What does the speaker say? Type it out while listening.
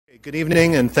Good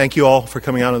evening, and thank you all for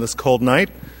coming out on this cold night.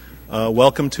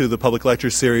 Welcome to the Public Lecture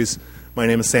Series. My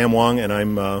name is Sam Wong, and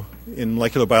I'm in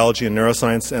molecular biology and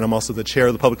neuroscience, and I'm also the chair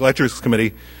of the Public Lectures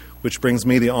Committee, which brings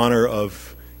me the honor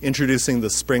of introducing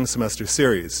the spring semester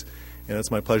series. And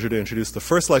it's my pleasure to introduce the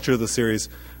first lecture of the series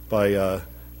by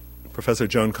Professor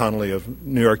Joan Connelly of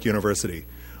New York University.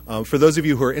 For those of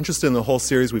you who are interested in the whole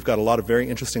series, we've got a lot of very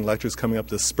interesting lectures coming up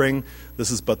this spring. This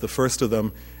is but the first of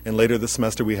them, and later this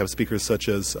semester we have speakers such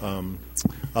as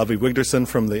Avi Wigderson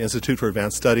from the Institute for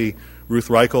Advanced Study, Ruth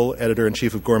Reichel,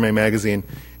 editor-in-chief of Gourmet Magazine.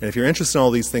 And if you're interested in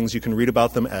all these things, you can read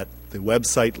about them at the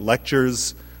website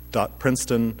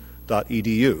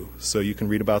lectures.princeton.edu. So you can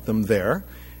read about them there.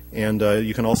 And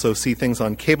you can also see things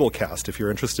on Cablecast if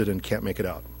you're interested and can't make it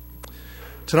out.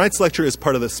 Tonight's lecture is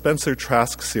part of the Spencer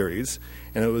Trask series,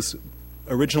 and it was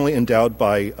originally endowed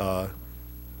by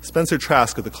Spencer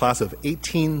Trask of the class of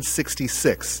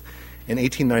 1866 and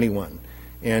 1891.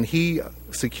 And he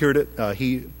secured it,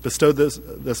 he bestowed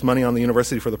this money on the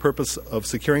university for the purpose of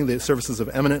securing the services of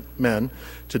eminent men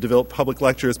to develop public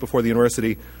lectures before the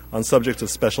university on subjects of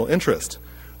special interest.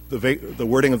 The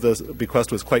wording of the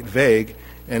bequest was quite vague,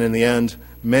 and in the end,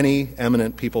 many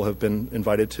eminent people have been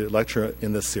invited to lecture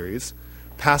in this series.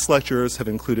 Past lecturers have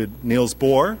included Niels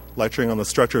Bohr, lecturing on the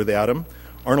structure of the atom,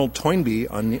 Arnold Toynbee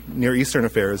on Near Eastern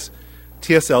affairs,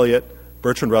 T.S. Eliot,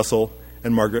 Bertrand Russell,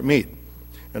 and Margaret Mead.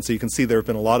 And so you can see there have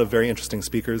been a lot of very interesting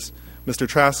speakers. Mr.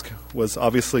 Trask was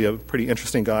obviously a pretty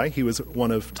interesting guy. He was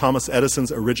one of Thomas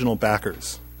Edison's original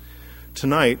backers.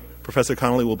 Tonight, Professor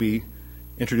Connelly will be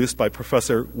introduced by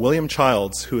Professor William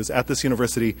Childs, who is at this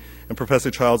university, and Professor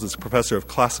Childs is professor of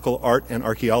classical art and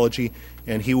archaeology,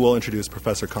 and he will introduce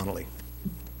Professor Connelly.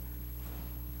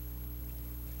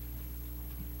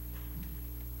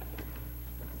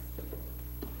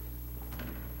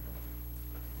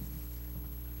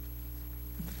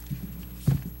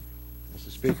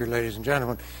 Speaker, ladies and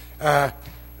gentlemen. I'm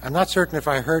not certain if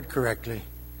I heard correctly.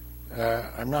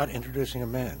 I'm not introducing a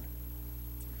man.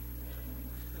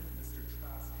 Mr.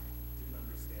 Trask didn't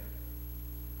understand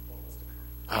what was to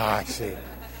come. I see.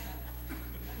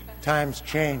 Times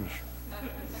change.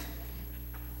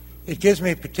 It gives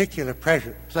me particular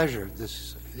pleasure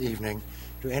this evening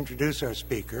to introduce our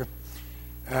speaker.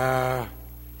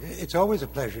 It's always a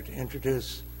pleasure to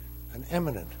introduce an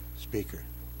eminent speaker.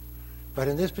 But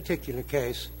in this particular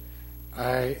case,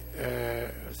 I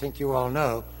think you all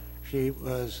know, she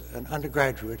was an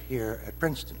undergraduate here at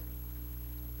Princeton.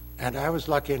 And I was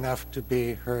lucky enough to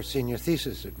be her senior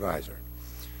thesis advisor.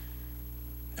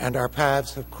 And our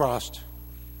paths have crossed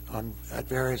at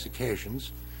various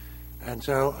occasions. And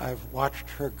so I've watched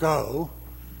her go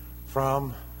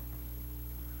from,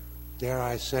 dare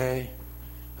I say,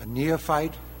 a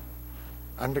neophyte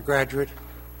undergraduate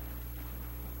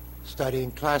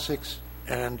studying classics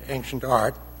and ancient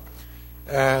art,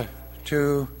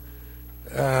 to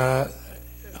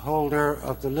holder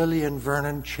of the Lillian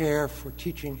Vernon Chair for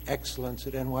Teaching Excellence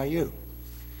at NYU.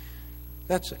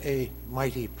 That's a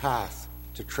mighty path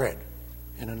to tread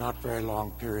in a not very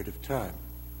long period of time.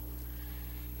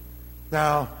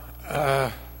 Now,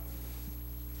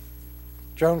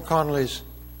 Joan Connelly's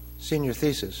senior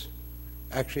thesis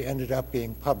actually ended up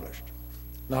being published,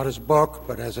 not as a book,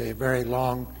 but as a very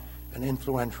long an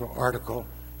influential article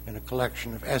in a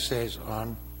collection of essays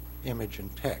on image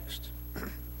and text.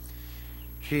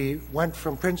 She went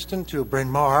from Princeton to Bryn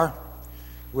Mawr,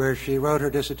 where she wrote her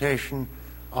dissertation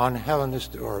on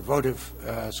votive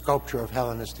sculpture of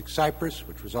Hellenistic Cyprus,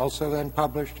 which was also then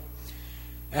published.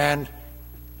 And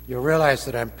you'll realize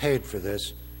that I'm paid for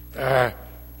this.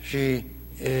 She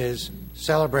is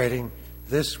celebrating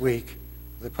this week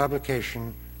the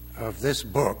publication of this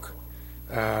book,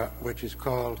 which is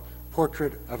called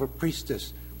Portrait of a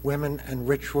Priestess, Women and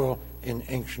Ritual in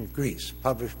Ancient Greece,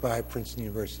 published by Princeton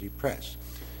University Press.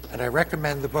 And I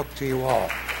recommend the book to you all.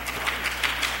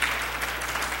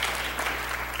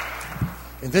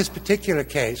 In this particular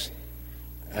case,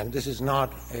 and this is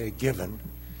not a given,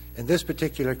 in this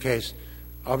particular case,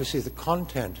 obviously the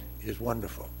content is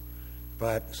wonderful,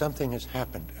 but something has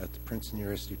happened at the Princeton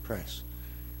University Press.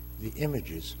 The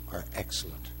images are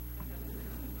excellent.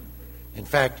 In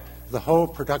fact, the whole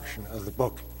production of the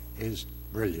book is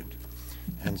brilliant.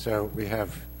 And so we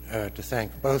have to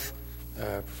thank both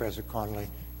Professor Connelly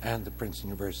and the Princeton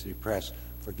University Press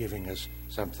for giving us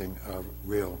something of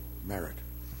real merit.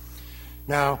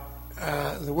 Now,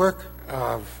 the work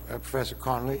of Professor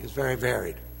Connelly is very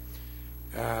varied.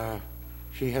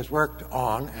 She has worked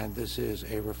on, and this is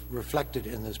reflected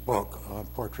in this book,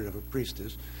 Portrait of a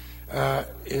Priestess,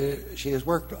 she has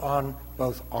worked on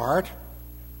both art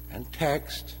and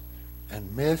text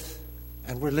and myth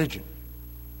and religion.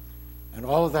 And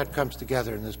all of that comes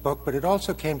together in this book, but it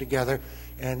also came together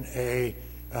in a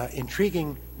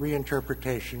intriguing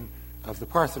reinterpretation of the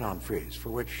Parthenon frieze, for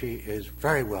which she is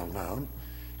very well known,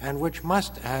 and which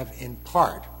must have, in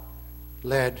part,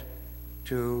 led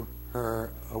to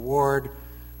her award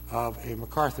of a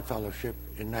MacArthur Fellowship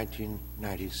in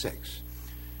 1996.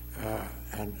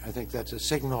 And I think that's a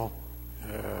signal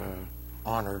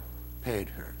honor paid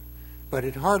her. But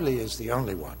it hardly is the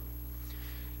only one.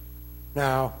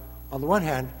 Now, on the one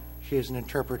hand, she is an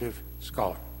interpretive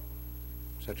scholar,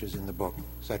 such as in the book,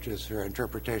 such as her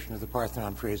interpretation of the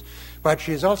Parthenon frieze, but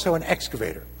she is also an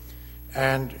excavator.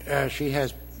 And she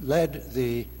has led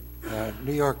the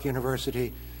New York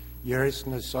University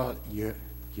Geronimosos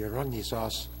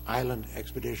Island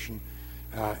expedition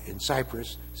in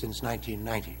Cyprus since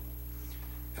 1990,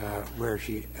 where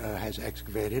she has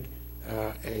excavated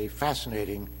a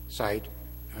fascinating site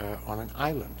on an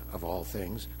island, of all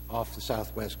things, off the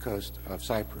southwest coast of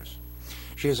Cyprus.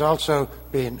 She has also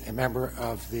been a member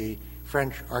of the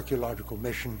French archaeological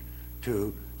mission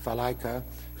to Falayka,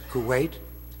 Kuwait,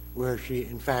 where she,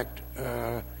 in fact,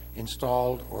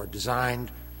 installed or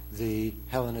designed the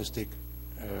Hellenistic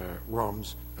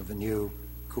rooms of the new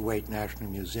Kuwait National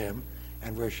Museum,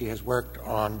 and where she has worked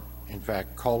on, in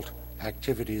fact, cult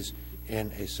activities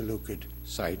in a Seleucid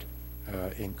site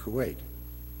in Kuwait.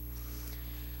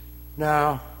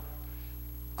 Now,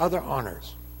 other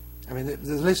honors. I mean,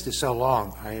 the list is so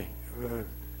long, I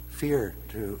fear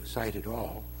to cite it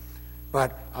all,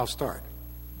 but I'll start.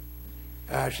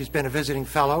 She's been a visiting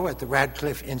fellow at the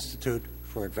Radcliffe Institute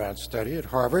for Advanced Study at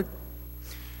Harvard.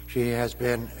 She has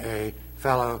been a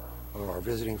fellow or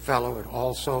visiting fellow at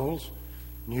All Souls,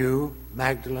 New,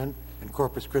 Magdalen, and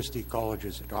Corpus Christi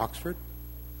colleges at Oxford.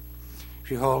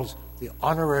 She holds the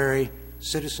honorary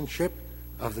citizenship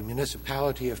of the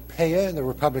municipality of Peia in the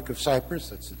Republic of Cyprus.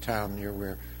 That's the town near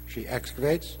where she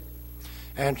excavates.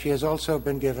 And she has also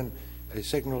been given a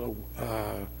signal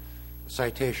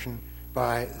citation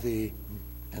by the,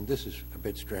 and this is a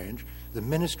bit strange, the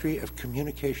Ministry of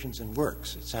Communications and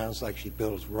Works. It sounds like she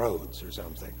builds roads or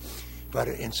something. But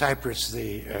in Cyprus,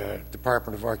 the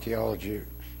Department of Archaeology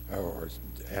or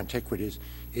Antiquities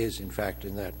is, in fact,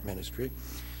 in that ministry.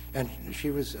 And she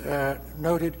was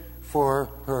noted for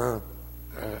her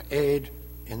aid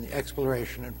in the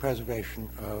exploration and preservation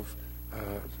of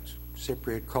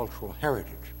Cypriot cultural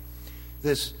heritage.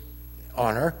 This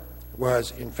honor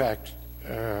was, in fact,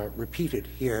 repeated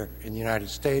here in the United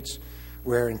States,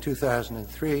 where in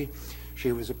 2003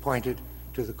 she was appointed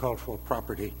to the Cultural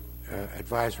Property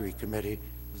Advisory Committee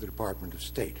of the Department of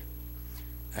State.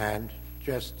 And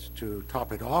just to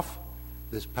top it off,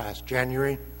 this past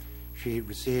January, she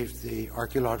received the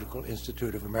Archaeological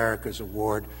Institute of America's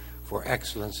Award for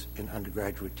Excellence in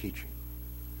Undergraduate Teaching.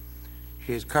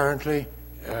 She is currently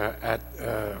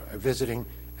visiting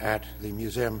at the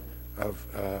Museum of,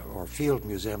 or Field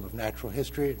Museum of Natural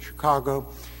History in Chicago,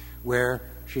 where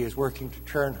she is working to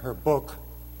turn her book,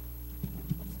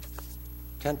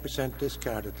 10%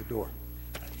 discount at the door,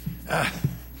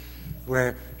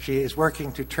 where she is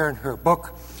working to turn her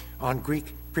book on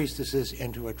Greek priestesses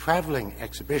into a traveling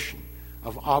exhibition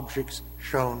of objects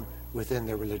shown within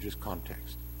their religious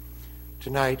context.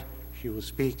 Tonight, she will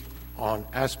speak on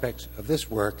aspects of this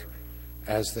work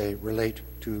as they relate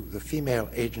to the female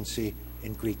agency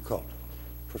in Greek cult.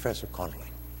 Professor Connelly.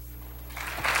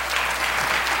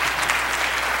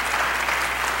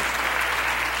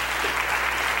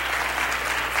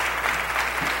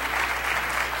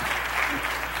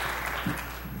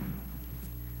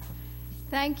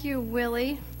 Thank you,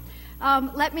 Willie.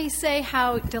 Let me say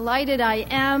how delighted I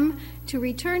am to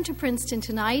return to Princeton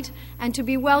tonight and to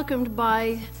be welcomed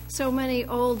by so many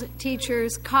old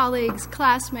teachers, colleagues,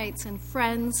 classmates, and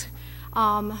friends,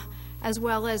 as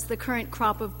well as the current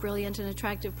crop of brilliant and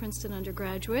attractive Princeton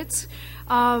undergraduates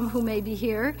who may be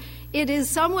here. It is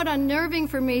somewhat unnerving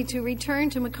for me to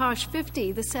return to Macosh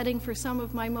 50, the setting for some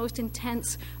of my most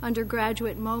intense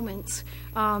undergraduate moments,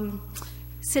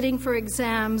 sitting for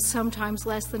exams, sometimes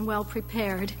less than well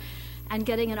prepared, and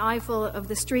getting an eyeful of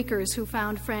the streakers who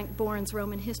found Frank Bourne's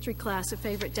Roman history class a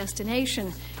favorite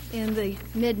destination in the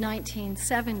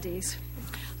mid-1970s.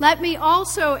 Let me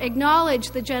also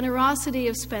acknowledge the generosity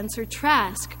of Spencer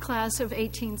Trask, class of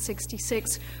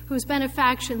 1866, whose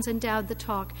benefactions endowed the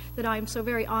talk that I am so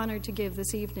very honored to give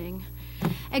this evening.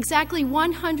 Exactly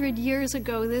 100 years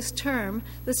ago this term,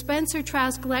 the Spencer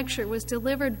Trask Lecture was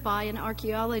delivered by an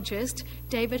archaeologist,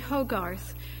 David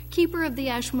Hogarth, keeper of the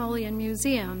Ashmolean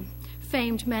Museum,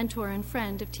 famed mentor and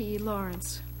friend of T.E.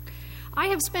 Lawrence. I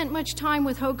have spent much time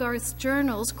with Hogarth's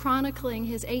journals chronicling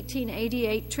his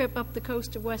 1888 trip up the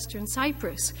coast of western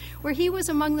Cyprus, where he was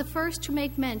among the first to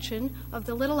make mention of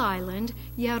the little island,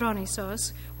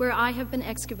 Geronissos, where I have been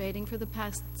excavating for the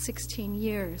past 16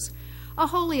 years. A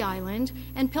holy island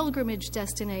and pilgrimage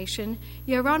destination,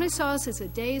 Geronissos is a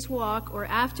day's walk or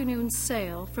afternoon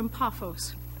sail from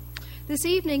Paphos. This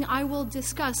evening, I will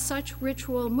discuss such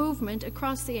ritual movement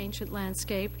across the ancient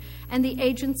landscape and the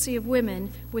agency of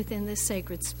women within this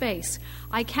sacred space.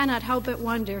 I cannot help but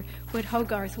wonder what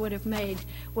Hogarth would have made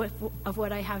of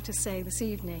what I have to say this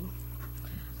evening.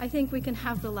 I think we can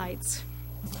have the lights.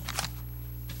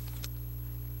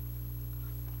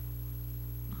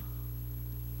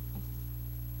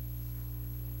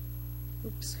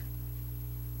 Oops.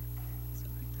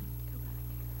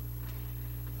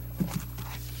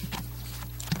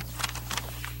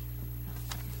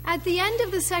 At the end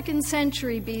of the 2nd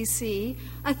century BC,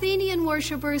 Athenian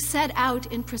worshippers set out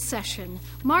in procession,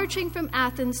 marching from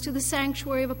Athens to the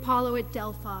sanctuary of Apollo at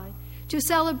Delphi to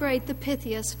celebrate the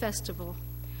Pythias festival.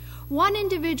 One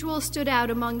individual stood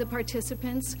out among the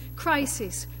participants,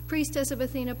 Chrysis, priestess of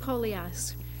Athena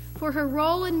Polias. For her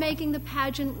role in making the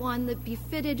pageant one that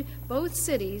befitted both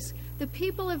cities, the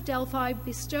people of Delphi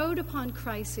bestowed upon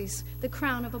Chrysis the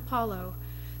crown of Apollo.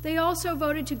 They also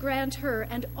voted to grant her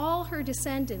and all her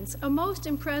descendants a most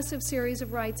impressive series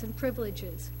of rights and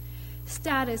privileges.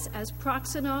 Status as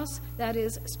proxenos, that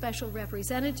is, special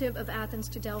representative of Athens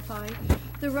to Delphi,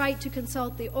 the right to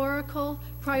consult the oracle,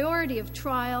 priority of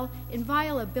trial,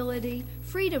 inviolability,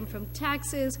 freedom from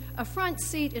taxes, a front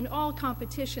seat in all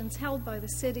competitions held by the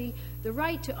city, the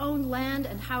right to own land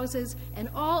and houses, and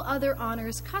all other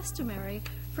honors customary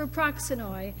for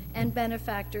proxenoi and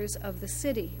benefactors of the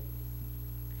city.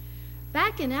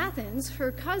 Back in Athens,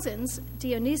 her cousins,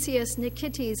 Dionysius,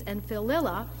 Nikites, and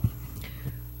Phililla,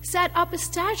 set up a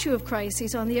statue of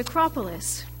Chrysis on the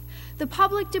Acropolis. The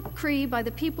public decree by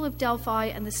the people of Delphi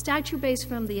and the statue based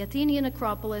from the Athenian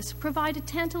Acropolis provide a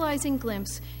tantalizing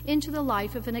glimpse into the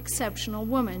life of an exceptional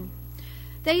woman.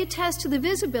 They attest to the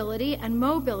visibility and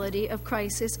mobility of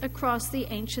Chrysis across the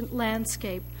ancient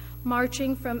landscape,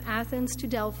 marching from Athens to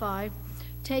Delphi,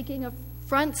 taking a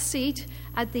front seat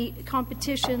at the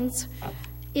competitions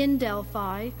in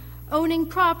Delphi, owning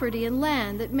property and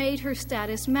land that made her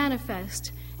status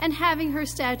manifest, and having her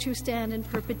statue stand in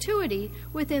perpetuity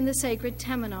within the sacred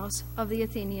temenos of the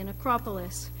Athenian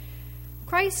Acropolis.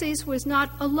 Chrysis was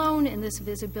not alone in this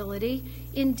visibility.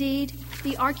 Indeed,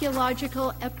 the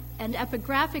archaeological and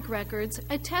epigraphic records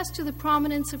attest to the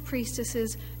prominence of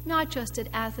priestesses not just at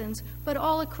Athens, but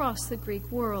all across the Greek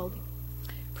world.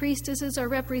 Priestesses are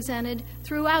represented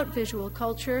throughout visual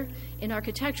culture, in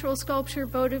architectural sculpture,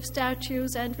 votive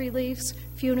statues and reliefs,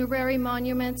 funerary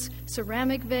monuments,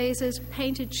 ceramic vases,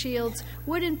 painted shields,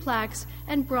 wooden plaques,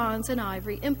 and bronze and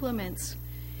ivory implements.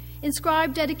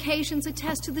 Inscribed dedications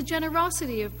attest to the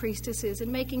generosity of priestesses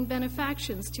in making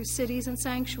benefactions to cities and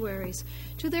sanctuaries,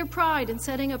 to their pride in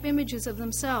setting up images of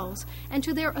themselves, and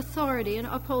to their authority in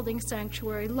upholding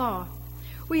sanctuary law.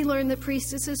 We learn that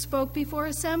priestesses spoke before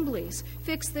assemblies,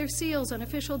 fixed their seals on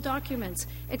official documents,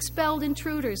 expelled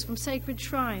intruders from sacred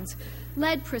shrines,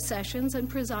 led processions, and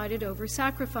presided over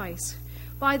sacrifice.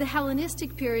 By the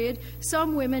Hellenistic period,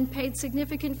 some women paid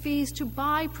significant fees to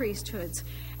buy priesthoods,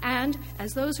 and,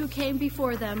 as those who came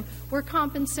before them, were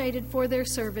compensated for their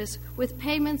service with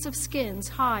payments of skins,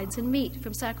 hides, and meat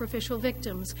from sacrificial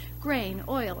victims, grain,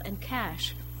 oil, and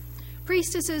cash.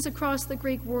 Priestesses across the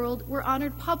Greek world were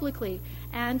honored publicly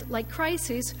and, like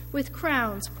Chrysis, with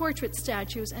crowns, portrait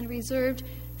statues, and reserved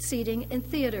seating in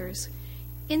theaters.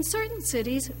 In certain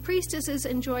cities, priestesses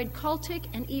enjoyed cultic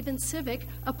and even civic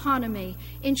eponymy,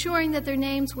 ensuring that their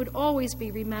names would always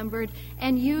be remembered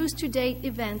and used to date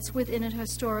events within a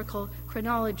historical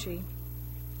chronology.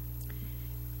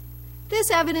 This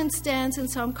evidence stands in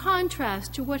some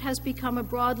contrast to what has become a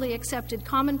broadly accepted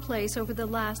commonplace over the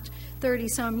last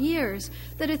 30-some years,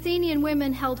 that Athenian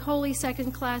women held wholly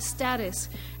second-class status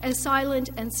as silent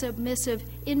and submissive,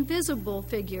 invisible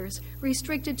figures,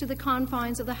 restricted to the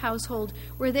confines of the household,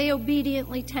 where they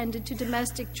obediently tended to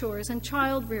domestic chores and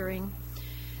child-rearing.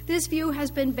 This view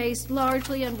has been based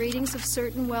largely on readings of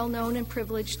certain well-known and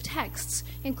privileged texts,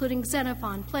 including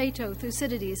Xenophon, Plato,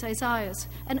 Thucydides, Isaiah,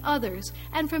 and others,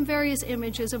 and from various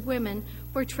images of women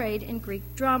portrayed in Greek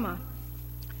drama.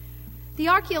 The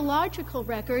archaeological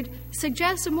record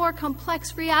suggests a more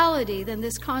complex reality than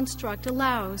this construct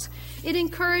allows. It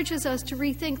encourages us to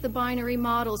rethink the binary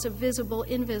models of visible,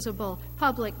 invisible,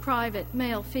 public, private,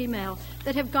 male, female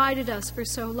that have guided us for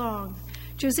so long,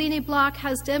 Josine Bloch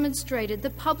has demonstrated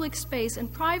that public space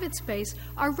and private space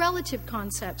are relative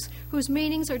concepts whose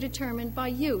meanings are determined by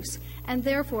use and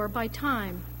therefore by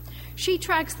time. She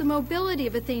tracks the mobility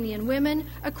of Athenian women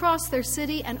across their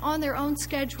city and on their own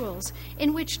schedules,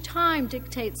 in which time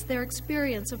dictates their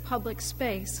experience of public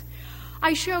space.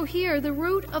 I show here the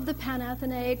route of the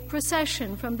Panathenaic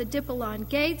procession from the Dipylon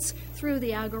gates through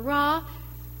the Agora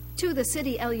to the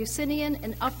city Eleusinion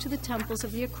and up to the temples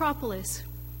of the Acropolis.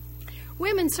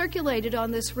 Women circulated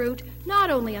on this route not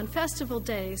only on festival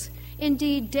days.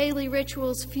 Indeed, daily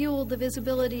rituals fueled the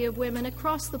visibility of women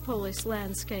across the polis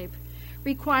landscape.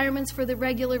 Requirements for the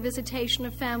regular visitation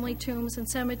of family tombs and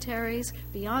cemeteries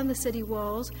beyond the city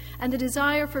walls, and the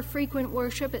desire for frequent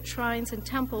worship at shrines and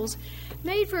temples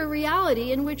made for a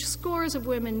reality in which scores of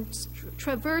women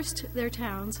traversed their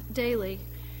towns daily.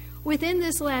 Within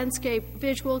this landscape,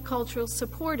 visual culture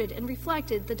supported and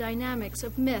reflected the dynamics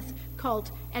of myth,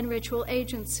 cult, and ritual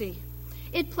agency.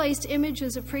 It placed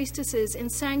images of priestesses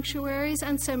in sanctuaries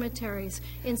and cemeteries,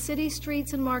 in city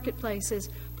streets and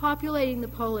marketplaces, populating the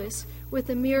polis with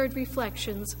the mirrored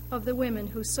reflections of the women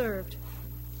who served.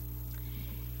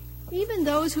 Even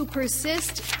those who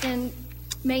persist in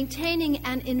maintaining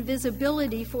an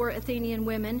invisibility for Athenian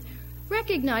women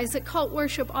recognize that cult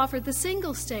worship offered the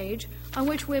single stage on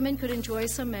which women could enjoy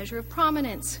some measure of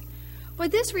prominence.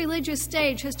 But this religious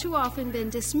stage has too often been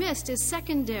dismissed as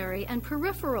secondary and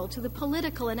peripheral to the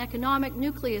political and economic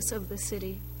nucleus of the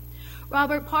city.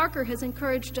 Robert Parker has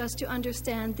encouraged us to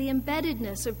understand the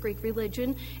embeddedness of Greek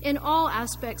religion in all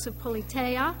aspects of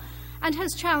politeia, and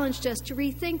has challenged us to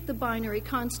rethink the binary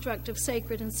construct of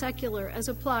sacred and secular as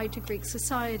applied to Greek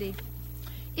society.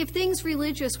 If things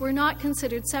religious were not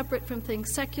considered separate from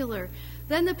things secular,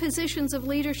 then the positions of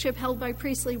leadership held by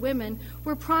priestly women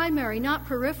were primary, not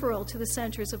peripheral, to the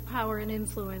centers of power and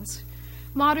influence.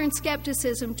 Modern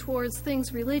skepticism towards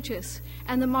things religious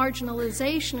and the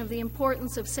marginalization of the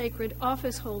importance of sacred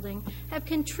office holding have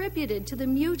contributed to the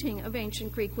muting of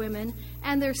ancient Greek women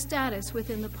and their status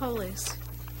within the polis.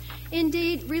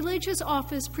 Indeed, religious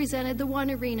office presented the one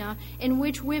arena in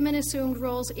which women assumed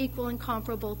roles equal and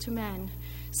comparable to men.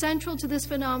 Central to this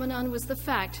phenomenon was the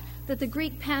fact that the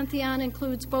Greek pantheon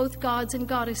includes both gods and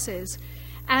goddesses,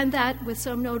 and that, with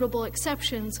some notable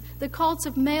exceptions, the cults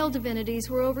of male divinities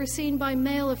were overseen by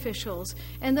male officials,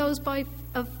 and those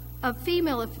of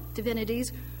female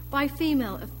divinities by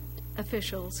female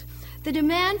officials. The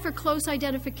demand for close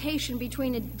identification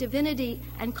between a divinity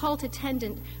and cult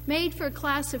attendant made for a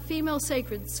class of female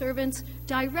sacred servants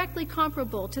directly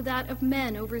comparable to that of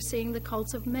men overseeing the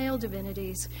cults of male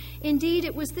divinities. Indeed,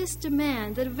 it was this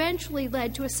demand that eventually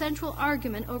led to a central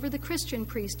argument over the Christian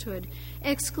priesthood,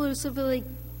 exclusively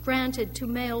granted to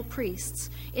male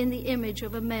priests in the image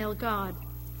of a male god.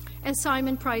 As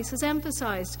Simon Price has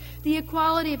emphasized, the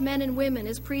equality of men and women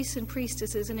as priests and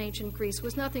priestesses in ancient Greece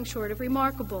was nothing short of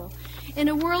remarkable. In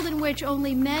a world in which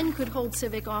only men could hold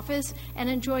civic office and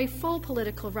enjoy full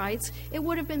political rights, it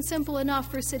would have been simple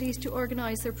enough for cities to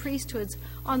organize their priesthoods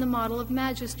on the model of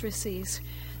magistracies.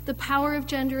 The power of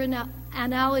gender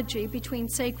analogy between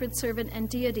sacred servant and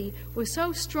deity was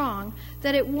so strong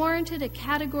that it warranted a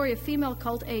category of female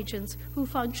cult agents who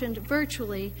functioned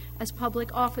virtually as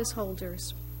public office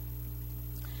holders.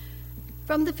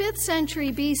 From the 5th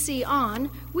century BC on,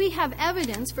 we have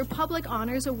evidence for public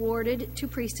honors awarded to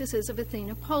priestesses of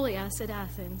Athena Polias at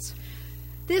Athens.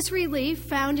 This relief,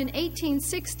 found in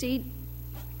 1860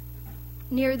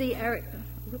 near the area...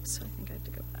 Whoops, I think I have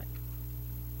to go back.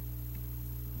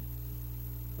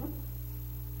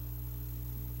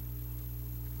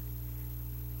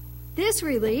 This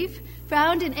relief,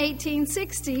 found in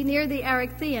 1860 near the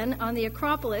Erechtheion on the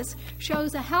Acropolis,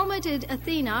 shows a helmeted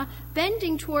Athena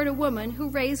bending toward a woman who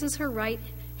raises her right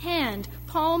hand,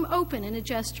 palm open in a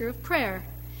gesture of prayer.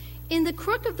 In the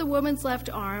crook of the woman's left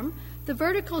arm, the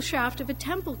vertical shaft of a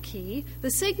temple key, the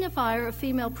signifier of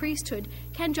female priesthood,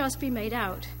 can just be made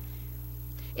out.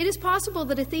 It is possible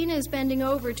that Athena is bending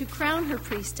over to crown her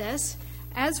priestess,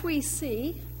 as we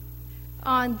see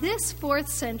on this 4th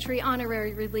century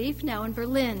honorary relief now in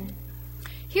Berlin.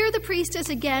 Here the priestess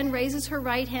again raises her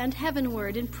right hand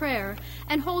heavenward in prayer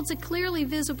and holds a clearly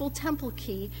visible temple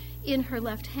key in her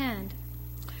left hand.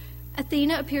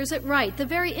 Athena appears at right, the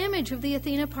very image of the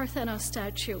Athena Parthenos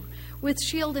statue, with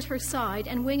shield at her side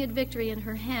and winged victory in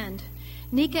her hand.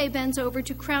 Nike bends over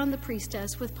to crown the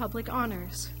priestess with public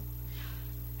honors.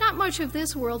 Not much of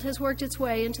this world has worked its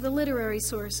way into the literary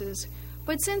sources, but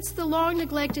But since the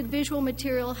long-neglected visual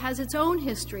material has its own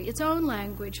history, its own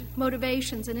language,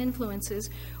 motivations, and influences,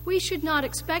 we should not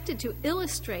expect it to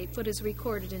illustrate what is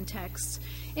recorded in texts.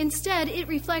 Instead, it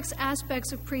reflects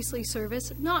aspects of priestly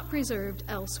service not preserved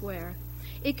elsewhere.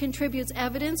 It contributes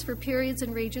evidence for periods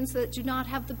and regions that do not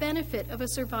have the benefit of a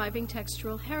surviving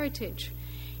textual heritage.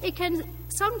 It can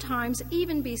sometimes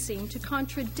even be seen to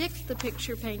contradict the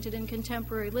picture painted in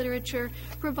contemporary literature,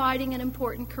 providing an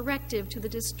important corrective to the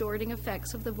distorting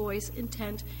effects of the voice,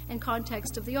 intent, and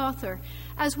context of the author,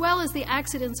 as well as the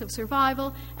accidents of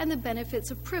survival and the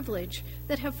benefits of privilege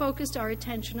that have focused our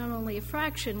attention on only a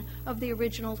fraction of the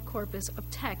original corpus of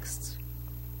texts.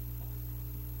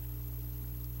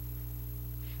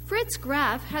 Fritz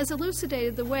Graf has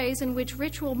elucidated the ways in which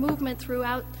ritual movement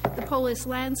throughout the polis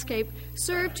landscape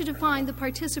served to define the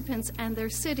participants and their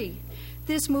city.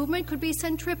 This movement could be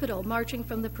centripetal, marching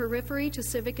from the periphery to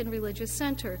civic and religious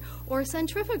center, or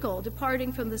centrifugal,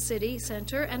 departing from the city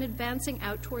center and advancing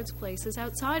out towards places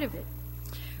outside of it.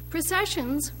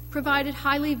 Processions provided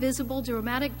highly visible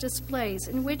dramatic displays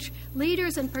in which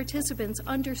leaders and participants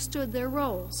understood their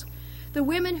roles. The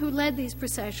women who led these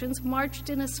processions marched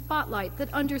in a spotlight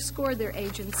that underscored their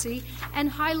agency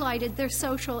and highlighted their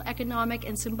social, economic,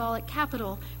 and symbolic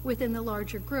capital within the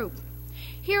larger group.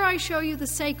 Here I show you the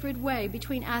sacred way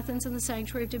between Athens and the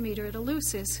sanctuary of Demeter at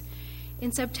Eleusis.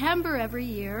 In September every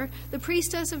year, the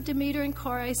priestess of Demeter and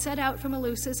Kore set out from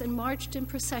Eleusis and marched in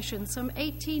procession some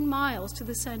 18 miles to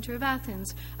the center of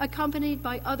Athens, accompanied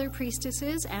by other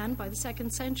priestesses and, by the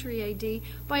 2nd century A.D.,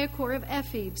 by a corps of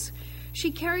ephebes. She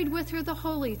carried with her the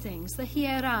holy things, the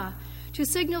hiera, to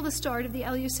signal the start of the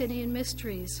Eleusinian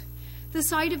mysteries. The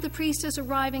sight of the priestess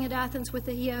arriving at Athens with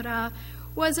the hiera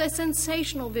was a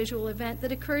sensational visual event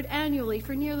that occurred annually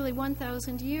for nearly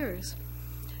 1,000 years.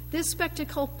 This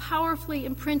spectacle powerfully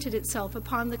imprinted itself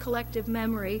upon the collective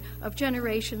memory of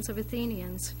generations of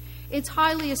Athenians. Its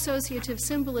highly associative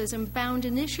symbolism bound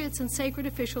initiates and sacred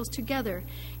officials together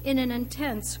in an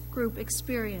intense group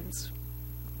experience.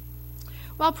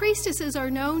 While priestesses are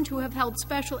known to have held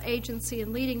special agency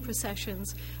in leading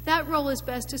processions, that role is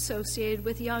best associated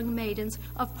with young maidens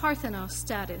of Parthenos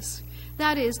status,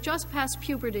 that is, just past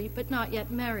puberty but not yet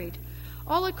married.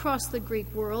 All across the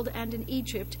Greek world and in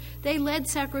Egypt, they led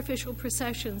sacrificial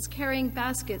processions carrying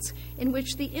baskets in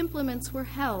which the implements were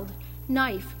held: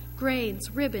 knife, grains,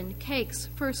 ribbon, cakes,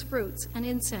 first fruits, and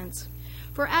incense.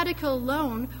 For Attica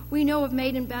alone, we know of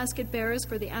maiden basket bearers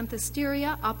for the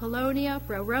Anthesteria, Apollonia,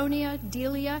 Brauronia,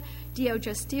 Delia,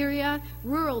 Diogesteria,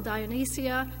 rural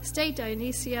Dionysia, state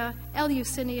Dionysia,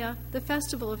 Eleusinia, the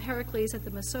festival of Heracles at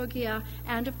the Mesogia,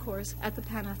 and, of course, at the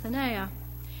Panathenaea.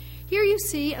 Here you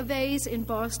see a vase in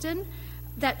Boston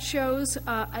that shows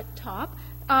at top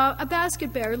a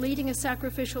basket bearer leading a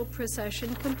sacrificial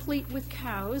procession complete with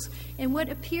cows in what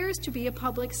appears to be a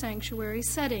public sanctuary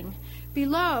setting.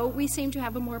 Below, we seem to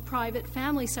have a more private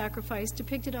family sacrifice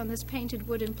depicted on this painted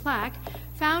wooden plaque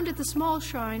found at the small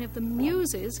shrine of the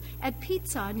Muses at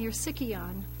Pizza near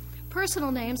Sicyon.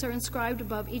 Personal names are inscribed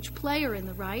above each player in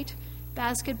the rite: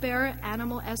 basket bearer,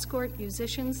 animal escort,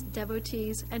 musicians,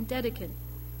 devotees, and dedicant.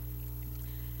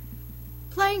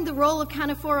 Playing the role of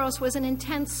kanephoros was an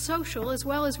intense social as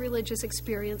well as religious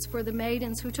experience for the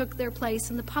maidens who took their place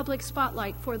in the public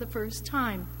spotlight for the first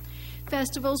time.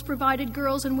 Festivals provided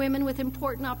girls and women with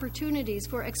important opportunities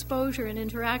for exposure and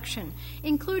interaction,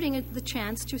 including the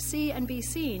chance to see and be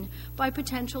seen by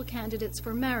potential candidates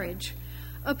for marriage.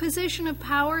 A position of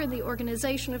power in the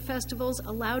organization of festivals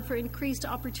allowed for increased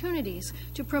opportunities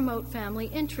to promote family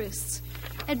interests.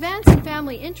 Advancing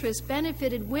family interests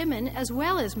benefited women as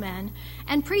well as men,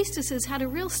 and priestesses had a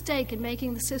real stake in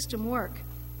making the system work.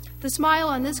 The smile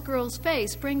on this girl's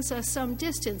face brings us some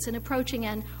distance in approaching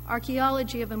an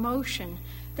archaeology of emotion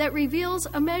that reveals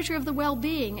a measure of the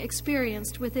well-being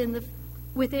experienced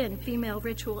within female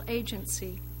ritual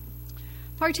agency.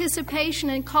 Participation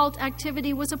in cult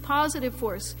activity was a positive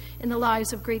force in the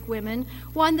lives of Greek women,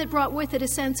 one that brought with it a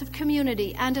sense of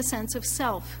community and a sense of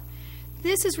self.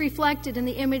 This is reflected in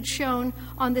the image shown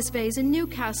on this vase in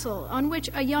Newcastle, on which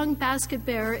a young basket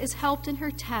bearer is helped in her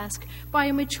task by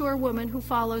a mature woman who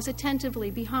follows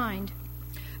attentively behind.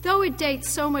 Though it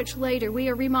dates so much later, we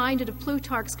are reminded of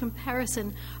Plutarch's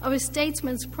comparison of a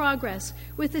statesman's progress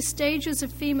with the stages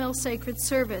of female sacred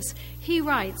service. He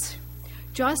writes,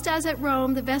 "Just as at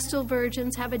Rome the Vestal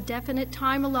virgins have a definite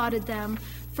time allotted them,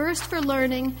 first for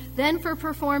learning, then for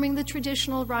performing the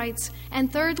traditional rites,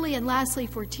 and thirdly and lastly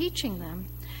for teaching them.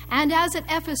 And as at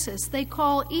Ephesus they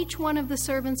call each one of the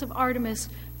servants of Artemis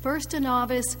first a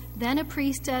novice, then a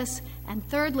priestess, and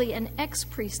thirdly an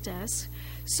ex-priestess,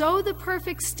 So the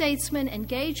perfect statesman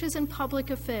engages in public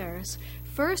affairs,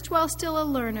 first while still a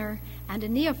learner and a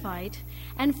neophyte,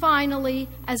 and finally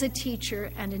as a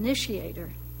teacher and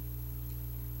initiator.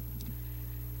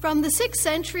 From the 6th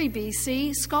century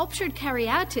BC, sculptured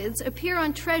karyatids appear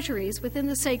on treasuries within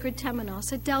the sacred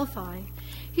temenos at Delphi.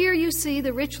 Here you see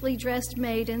the richly dressed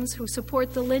maidens who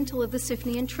support the lintel of the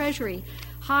Siphnian treasury,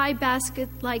 high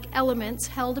basket-like elements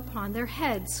held upon their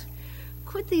heads.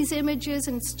 Could these images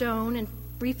in stone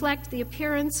reflect the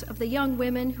appearance of the young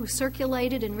women who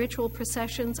circulated in ritual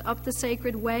processions up the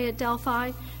sacred way at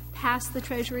Delphi, past the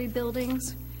treasury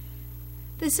buildings?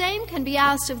 The same can be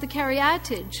asked of the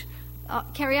karyatids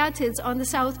on the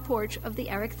south porch of the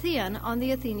Erechtheion on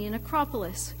the Athenian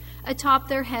Acropolis. Atop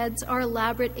their heads are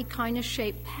elaborate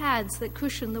echinus-shaped pads that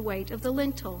cushion the weight of the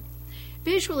lintel.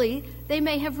 Visually, they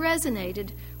may have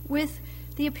resonated with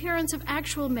the appearance of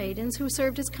actual maidens who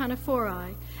served as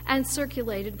canophori and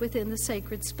circulated within the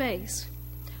sacred space.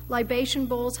 Libation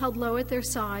bowls held low at their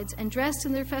sides and dressed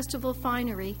in their festival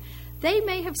finery, they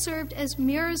may have served as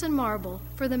mirrors in marble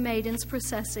for the maidens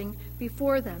processing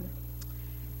before them.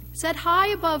 Set high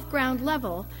above ground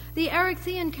level, the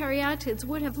Erechtheian karyatids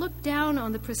would have looked down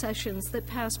on the processions that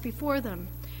passed before them.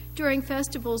 During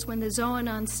festivals when the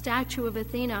Zoanon statue of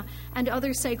Athena and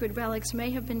other sacred relics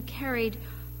may have been carried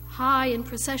high in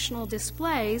processional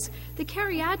displays, the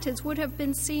karyatids would have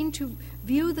been seen to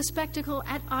view the spectacle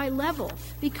at eye level,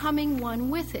 becoming one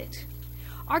with it.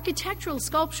 Architectural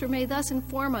sculpture may thus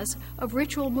inform us of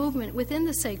ritual movement within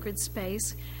the sacred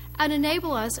space and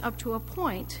enable us, up to a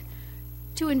point,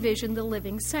 to envision the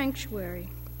living sanctuary.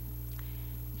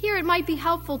 Here it might be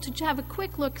helpful to have a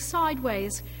quick look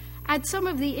sideways at some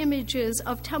of the images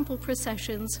of temple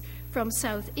processions from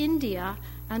South India,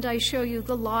 and I show you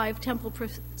the live temple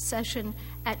procession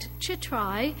at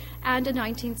Chitrai and a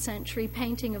 19th century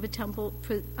painting of a temple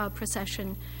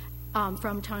procession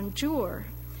from Tanjore.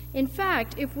 In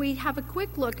fact, if we have a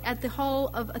quick look at the Hall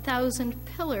of 1,000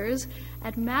 Pillars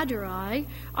at Madurai,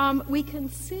 we can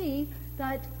see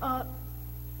that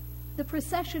the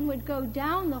procession would go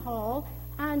down the hall,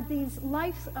 and these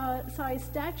life-size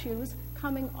statues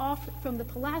coming off from the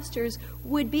pilasters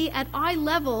would be at eye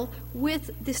level with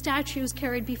the statues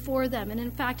carried before them, and in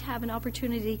fact have an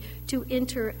opportunity to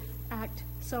interact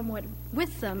somewhat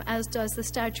with them, as does the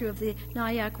statue of the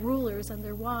Naiyak rulers and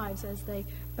their wives as they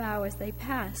bow as they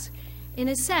pass. In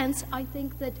a sense, I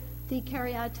think that the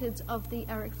karyatids of the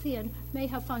Erechtheion may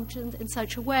have functioned in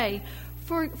such a way.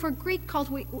 For Greek cult,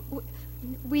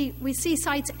 we see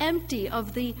sites empty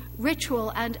of the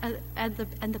ritual and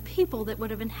the people that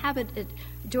would have inhabited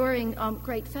during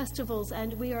great festivals,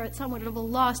 and we are at somewhat of a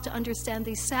loss to understand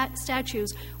these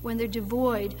statues when they're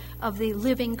devoid of the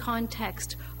living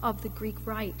context of the Greek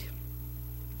rite.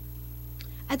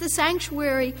 At the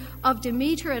sanctuary of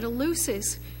Demeter at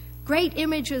Eleusis, great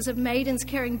images of maidens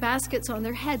carrying baskets on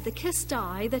their head, the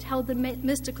kistai that held the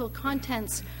mystical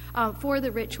contents for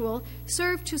the ritual,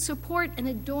 served to support and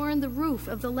adorn the roof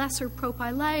of the lesser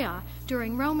propylaea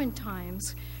during Roman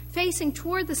times. Facing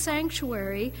toward the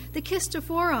sanctuary, the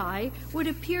kistophori would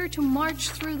appear to march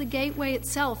through the gateway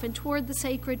itself and toward the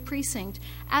sacred precinct,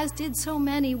 as did so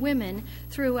many women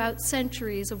throughout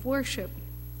centuries of worship.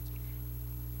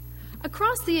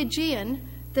 Across the Aegean,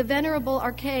 the venerable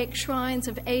archaic shrines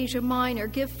of Asia Minor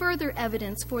give further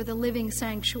evidence for the living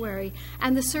sanctuary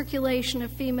and the circulation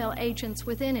of female agents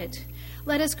within it.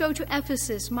 Let us go to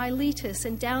Ephesus, Miletus,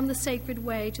 and down the sacred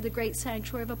way to the great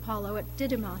sanctuary of Apollo at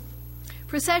Didyma.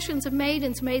 Processions of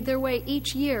maidens made their way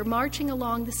each year, marching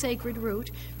along the sacred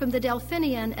route from the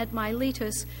Delphinion at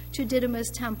Miletus to Didyma's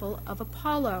temple of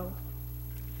Apollo.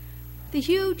 The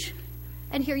huge,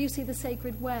 and here you see the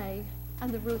sacred way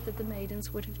and the route that the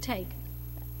maidens would have taken,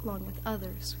 along with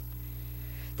others.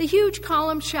 The huge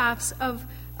column shafts of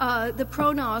the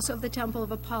pronos of the Temple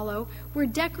of Apollo were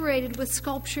decorated with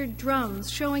sculptured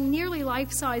drums, showing nearly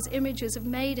life-size images of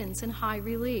maidens in high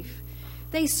relief.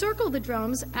 They circle the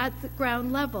drums at the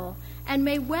ground level and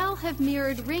may well have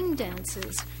mirrored ring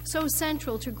dances, so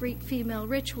central to Greek female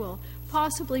ritual,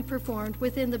 possibly performed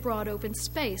within the broad open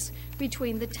space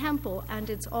between the temple and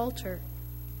its altar.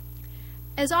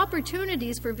 As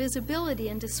opportunities for visibility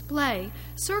and display,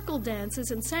 circle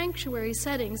dances in sanctuary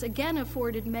settings again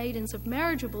afforded maidens of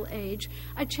marriageable age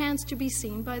a chance to be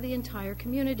seen by the entire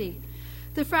community.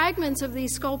 The fragments of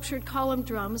these sculptured column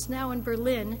drums, now in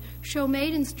Berlin, show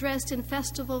maidens dressed in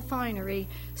festival finery,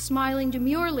 smiling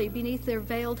demurely beneath their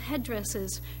veiled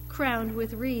headdresses, crowned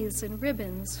with wreaths and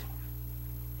ribbons.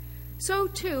 So,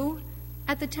 too,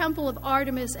 at the Temple of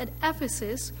Artemis at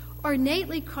Ephesus,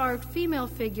 ornately carved female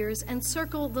figures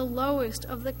encircle the lowest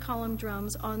of the column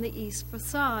drums on the east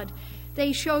facade.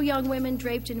 They show young women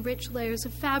draped in rich layers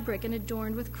of fabric and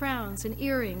adorned with crowns and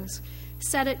earrings.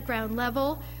 Set at ground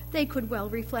level, they could well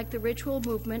reflect the ritual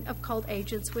movement of cult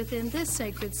agents within this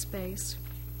sacred space.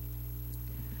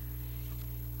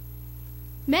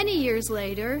 Many years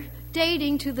later,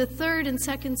 dating to the 3rd and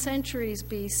 2nd centuries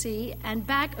BC and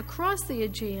back across the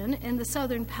Aegean in the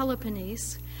southern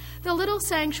Peloponnese, the little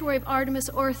sanctuary of Artemis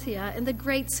Orthia in the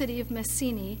great city of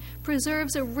Messene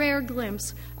preserves a rare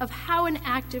glimpse of how an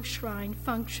active shrine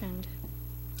functioned.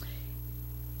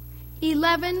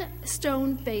 11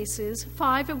 stone bases,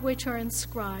 5 of which are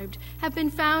inscribed, have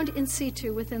been found in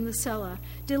situ within the cella,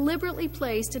 deliberately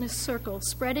placed in a circle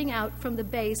spreading out from the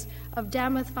base of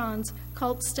Damophoon's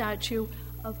cult statue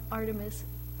of Artemis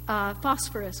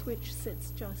Phosphorus, which sits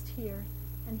just here.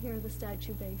 And here are the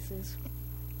statue bases.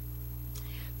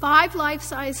 5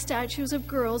 life-size statues of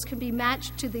girls can be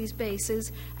matched to these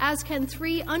bases, as can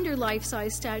 3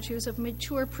 under-life-size statues of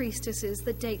mature priestesses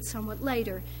that date somewhat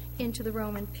later into the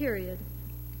Roman period.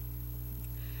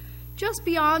 Just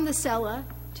beyond the cella,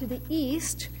 to the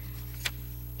east,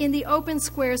 in the open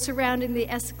square surrounding the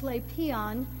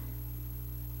Asclepion,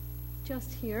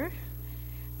 just here,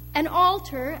 an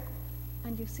altar,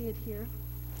 and you see it here,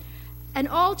 an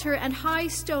altar and high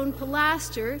stone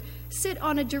pilaster sit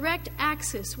on a direct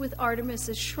axis with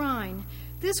Artemis's shrine.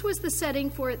 This was the setting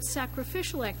for its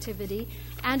sacrificial activity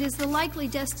and is the likely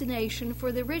destination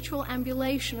for the ritual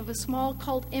ambulation of a small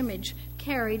cult image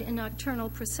carried in nocturnal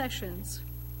processions.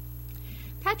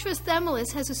 Petrus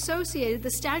Themelis has associated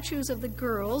the statues of the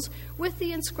girls with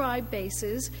the inscribed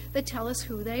bases that tell us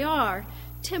who they are.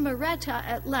 Timareta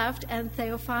at left and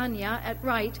Theophania at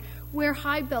right wear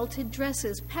high-belted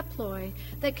dresses, peploi,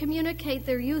 that communicate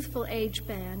their youthful age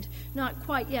band, not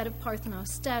quite yet of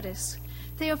Parthenos status.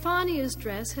 Theophania's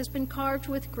dress has been carved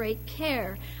with great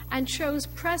care and shows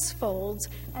press folds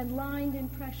and lined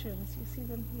impressions. You see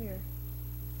them here.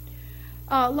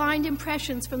 Lined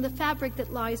impressions from the fabric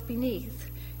that lies beneath.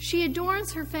 She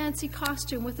adorns her fancy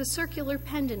costume with a circular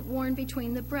pendant worn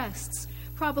between the breasts,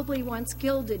 probably once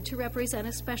gilded to represent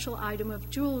a special item of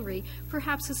jewelry,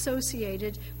 perhaps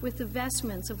associated with the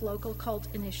vestments of local cult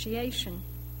initiation.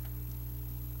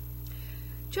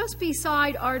 Just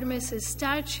beside Artemis's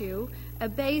statue, sat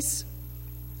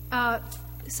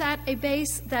a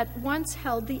base that once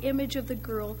held the image of the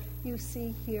girl you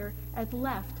see here at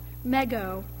left,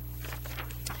 Mego.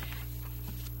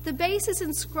 The base is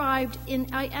inscribed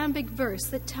in iambic verse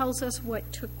that tells us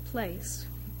what took place.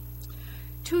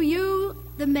 To you,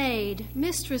 the maid,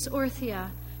 Mistress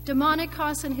Orthia,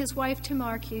 Demonikos and his wife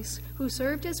Timarchis, who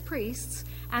served as priests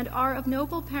and are of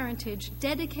noble parentage,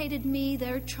 dedicated me,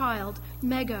 their child,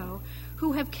 Mego,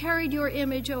 who have carried your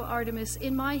image, O Artemis,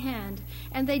 in my hand,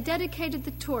 and they dedicated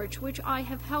the torch which I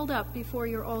have held up before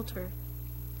your altar.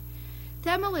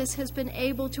 Themelis has been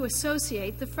able to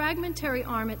associate the fragmentary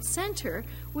arm at center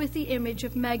with the image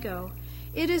of Mego.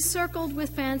 It is circled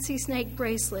with fancy snake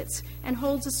bracelets and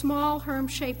holds a small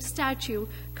herm-shaped statue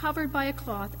covered by a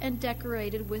cloth and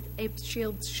decorated with a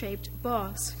shield-shaped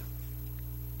boss.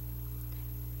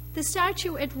 The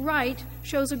statue at right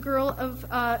shows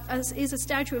is a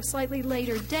statue of slightly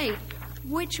later date,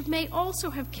 which may also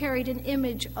have carried an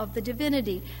image of the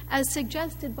divinity, as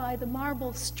suggested by the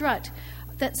marble strut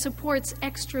that supports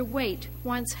extra weight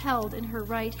once held in her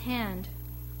right hand.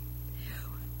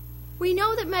 We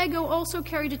know that Mego also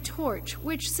carried a torch,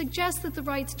 which suggests that the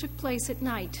rites took place at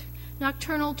night.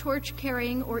 Nocturnal torch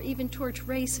carrying or even torch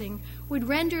racing would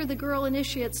render the girl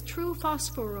initiates true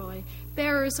phosphoroi,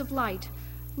 bearers of light,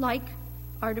 like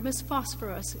Artemis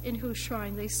Phosphorus, in whose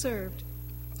shrine they served.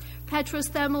 Petrus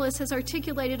Themelis has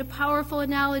articulated a powerful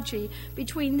analogy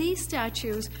between these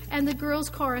statues and the girls'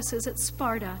 choruses at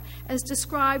Sparta, as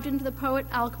described in the poet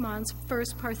Alcman's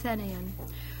First Parthenion.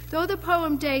 Though the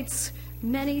poem dates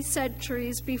many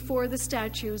centuries before the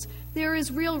statues, there is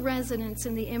real resonance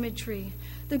in the imagery.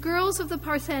 The girls of the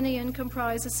Parthenion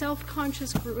comprise a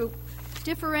self-conscious group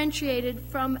differentiated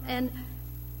from a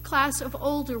class of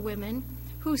older women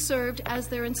who served as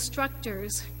their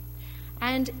instructors.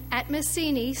 And at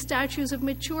Messene, statues of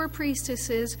mature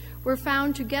priestesses were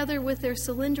found together with their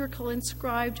cylindrical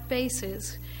inscribed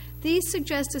bases. These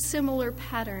suggest a similar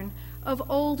pattern of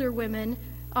older women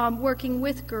working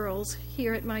with girls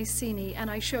here at Mycenae, and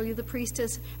I show you the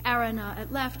priestess Arana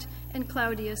at left and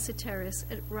Claudia Ceteris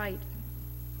at right.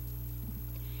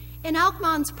 In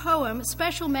Alcman's poem,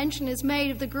 special mention is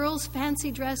made of the girls' fancy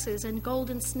dresses and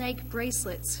golden snake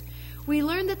bracelets. We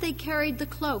learn that they carried the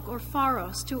cloak, or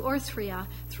pharos, to Orthria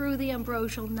through the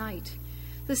ambrosial night.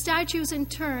 The statues, in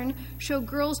turn, show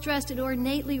girls dressed in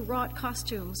ornately wrought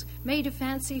costumes, made of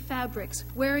fancy fabrics,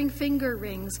 wearing finger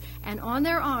rings, and on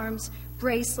their arms,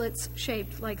 bracelets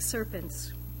shaped like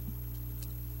serpents.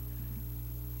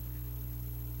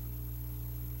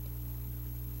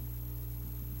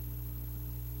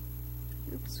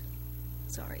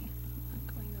 Sorry, I'm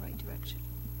not going the right direction.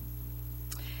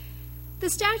 The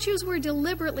statues were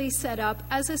deliberately set up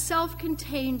as a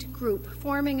self-contained group,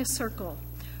 forming a circle.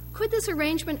 Could this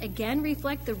arrangement again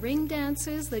reflect the ring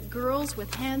dances that girls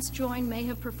with hands joined may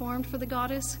have performed for the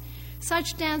goddess?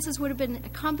 Such dances would have been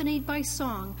accompanied by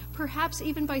song, perhaps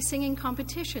even by singing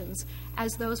competitions,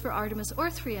 as those for Artemis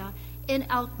Orthria in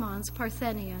Alcman's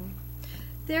Parthenion.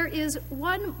 There is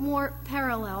one more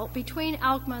parallel between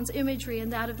Alcman's imagery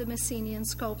and that of the Messenian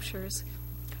sculptures.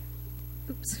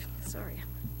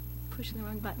 Pushing the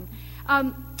wrong button.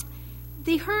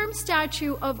 The Herm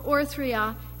statue of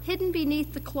Orthria, hidden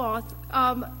beneath the cloth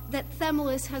that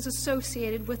Themenos has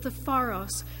associated with the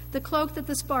pharos, the cloak that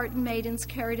the Spartan maidens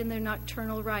carried in their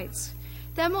nocturnal rites.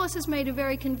 Themenos has made a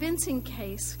very convincing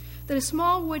case that a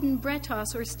small wooden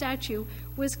bretos, or statue,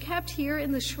 was kept here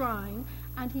in the shrine,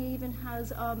 and he even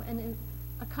has a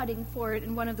cutting for it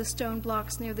in one of the stone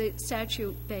blocks near the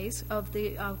statue base of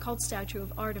the cult statue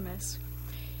of Artemis.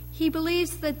 He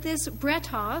believes that this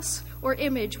bretos, or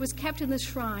image, was kept in the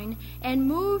shrine and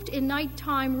moved in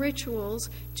nighttime rituals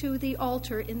to the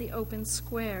altar in the open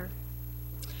square.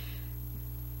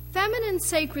 Feminine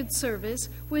sacred service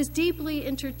was deeply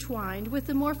intertwined with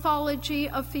the morphology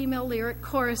of female lyric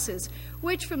choruses,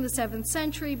 which from the 7th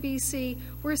century BC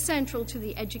were central to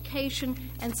the education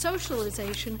and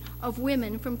socialization of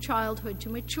women from childhood to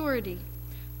maturity.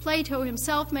 Plato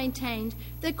himself maintained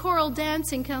that choral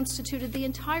dancing constituted the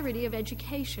entirety of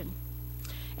education.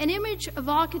 An image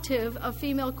evocative of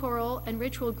female choral and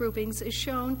ritual groupings is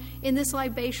shown in this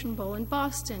libation bowl in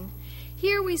Boston.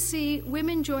 Here we see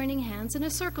women joining hands in a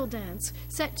circle dance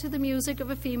set to the music of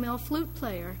a female flute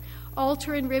player.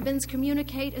 Altar and ribbons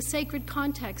communicate a sacred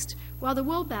context, while the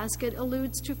wool basket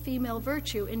alludes to female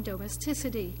virtue in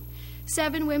domesticity.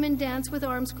 7 women dance with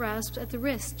arms grasped at the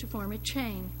wrist to form a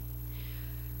chain.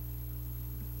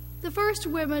 The first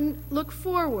women look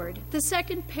forward. The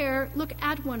second pair look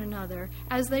at one another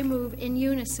as they move in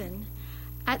unison.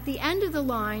 At the end of the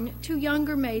line, 2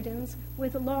 younger maidens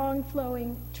with long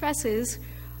flowing tresses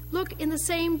look in the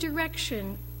same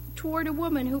direction toward a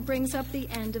woman who brings up the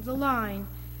end of the line.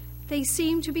 They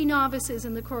seem to be novices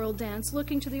in the choral dance,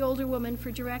 looking to the older woman for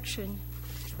direction.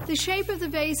 The shape of the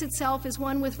vase itself is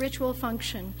one with ritual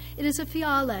function. It is a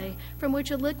fiale from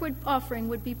which a liquid offering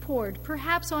would be poured,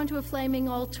 perhaps onto a flaming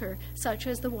altar, such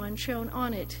as the one shown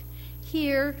on it.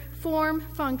 Here, form,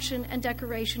 function, and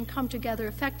decoration come together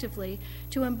effectively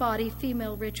to embody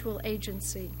female ritual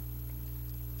agency.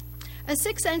 A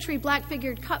 6th century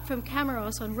black-figured cut from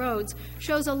Camaros on Rhodes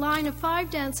shows a line of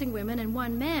 5 dancing women and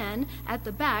 1 man at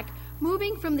the back,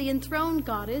 moving from the enthroned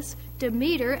goddess,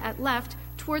 Demeter, at left,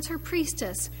 towards her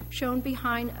priestess, shown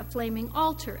behind a flaming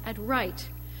altar at right.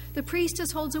 The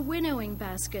priestess holds a winnowing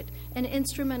basket, an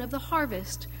instrument of the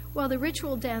harvest, while the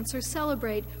ritual dancers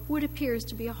celebrate what appears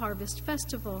to be a harvest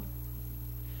festival.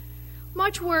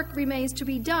 Much work remains to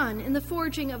be done in the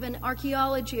forging of an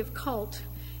archaeology of cult,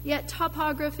 yet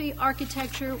topography,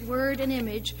 architecture, word, and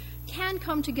image can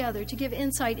come together to give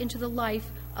insight into the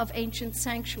life of ancient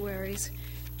sanctuaries.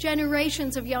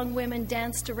 Generations of young women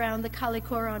danced around the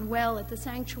Kalikoron well at the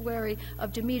sanctuary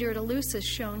of Demeter at Eleusis,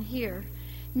 shown here.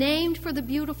 Named for the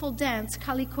beautiful dance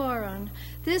Kalikoron,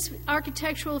 this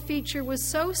architectural feature was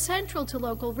so central to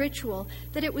local ritual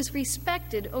that it was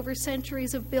respected over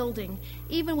centuries of building,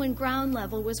 even when ground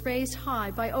level was raised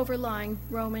high by overlying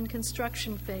Roman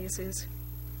construction phases.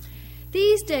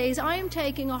 These days, I am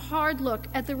taking a hard look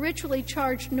at the ritually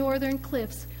charged northern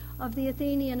cliffs of the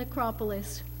Athenian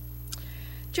Acropolis.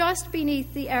 Just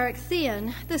beneath the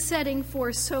Erechtheion, the setting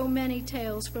for so many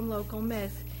tales from local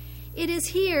myth. It is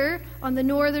here, on the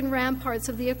northern ramparts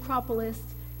of the Acropolis,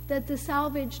 that the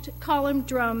salvaged column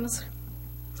drums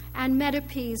and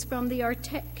metopes from the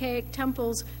archaic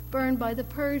temples burned by the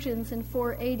Persians in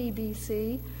 480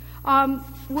 BC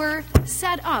were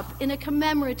set up in a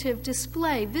commemorative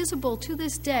display visible to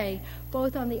this day,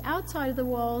 both on the outside of the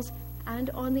walls and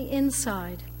on the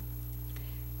inside.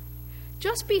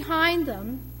 Just behind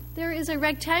them, there is a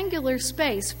rectangular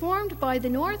space formed by the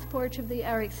north porch of the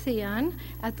Erechtheion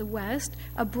at the west,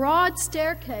 a broad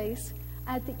staircase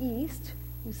at the east,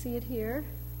 you see it here,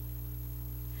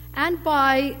 and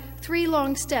by 3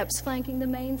 long steps flanking the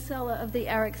main cella of the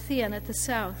Erechtheion at the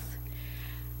south.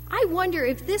 I wonder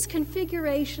if this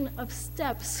configuration of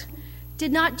steps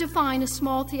did not define a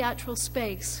small theatrical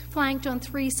space, flanked on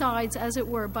three sides, as it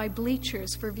were, by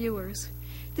bleachers for viewers.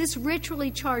 This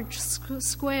ritually charged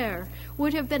square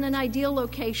would have been an ideal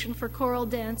location for choral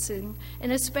dancing in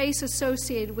a space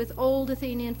associated with old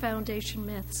Athenian foundation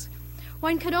myths.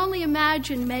 One could only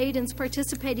imagine maidens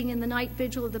participating in the night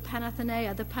vigil of the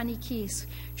Panathenaea, the Panikis,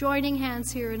 joining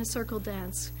hands here in a circle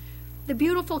dance. The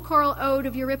beautiful choral ode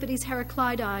of Euripides'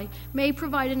 Heraclidae may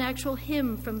provide an actual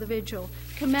hymn from the vigil,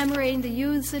 commemorating the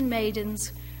youths and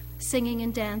maidens singing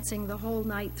and dancing the whole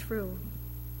night through.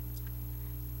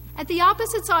 At the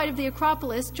opposite side of the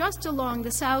Acropolis, just along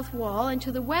the south wall and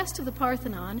to the west of the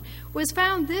Parthenon, was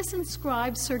found this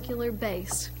inscribed circular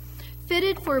base,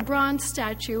 fitted for a bronze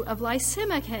statue of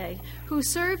Lysimache, who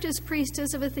served as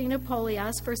priestess of Athena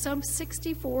Polias for some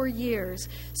 64 years,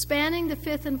 spanning the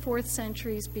 5th and 4th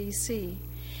centuries BC.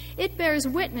 It bears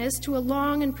witness to a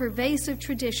long and pervasive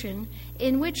tradition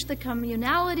in which the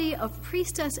communality of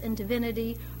priestess and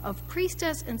divinity, of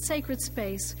priestess and sacred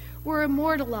space, were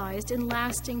immortalized in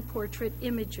lasting portrait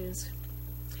images.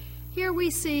 Here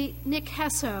we see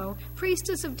Nikheso,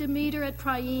 priestess of Demeter at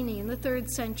Priene in the 3rd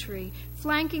century,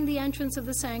 flanking the entrance of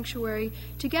the sanctuary,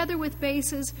 together with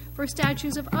bases for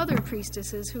statues of other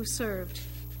priestesses who served.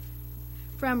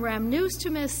 From Rhamnus to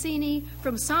Messene,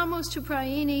 from Samos to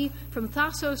Priene, from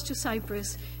Thasos to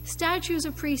Cyprus, statues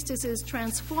of priestesses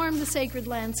transformed the sacred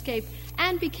landscape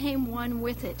and became one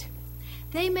with it.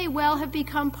 They may well have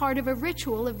become part of a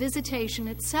ritual of visitation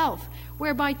itself,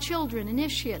 whereby children,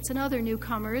 initiates, and other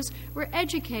newcomers were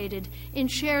educated in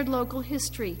shared local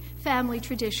history, family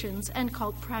traditions, and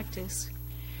cult practice.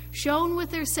 Shown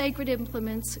with their sacred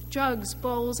implements, jugs,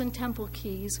 bowls, and temple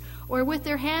keys, or with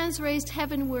their hands raised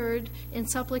heavenward in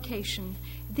supplication,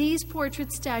 these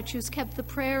portrait statues kept the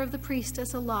prayer of the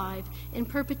priestess alive in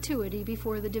perpetuity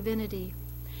before the divinity.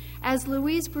 As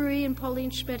Louise Bruy and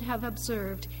Pauline Schmidt have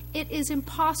observed, it is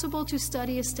impossible to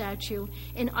study a statue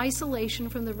in isolation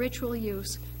from the ritual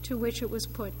use to which it was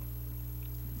put.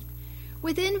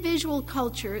 Within visual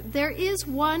culture, there is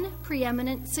one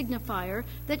preeminent signifier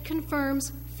that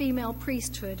confirms female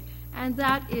priesthood, and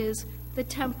that is the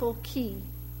temple key.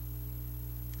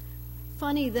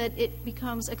 Funny that it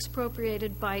becomes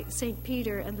expropriated by St.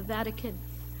 Peter and the Vatican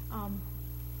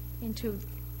into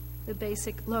the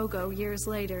basic logo years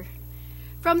later.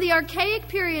 From the archaic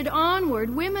period onward,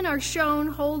 women are shown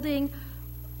holding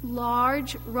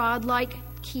large rod-like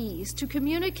keys to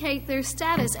communicate their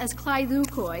status as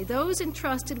kleidukoi, those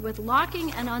entrusted with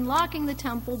locking and unlocking the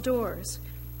temple doors.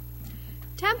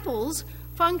 Temples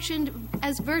functioned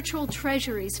as virtual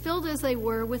treasuries, filled as they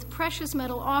were with precious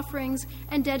metal offerings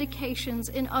and dedications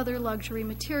in other luxury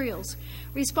materials.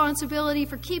 Responsibility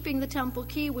for keeping the temple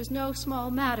key was no small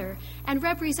matter and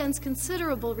represents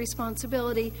considerable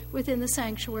responsibility within the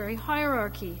sanctuary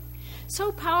hierarchy.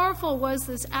 So powerful was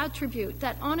this attribute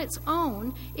that on its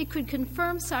own it could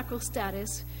confirm sacral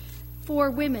status for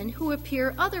women who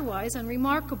appear otherwise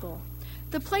unremarkable.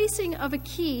 The placing of a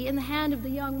key in the hand of the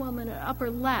young woman at upper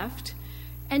left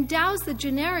endows the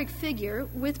generic figure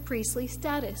with priestly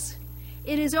status.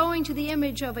 It is owing to the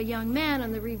image of a young man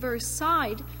on the reverse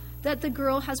side that the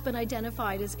girl has been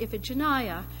identified as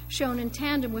Iphigenia, shown in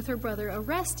tandem with her brother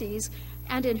Orestes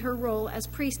and in her role as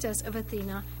priestess of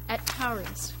Athena at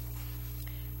Tauris.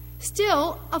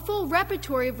 Still, a full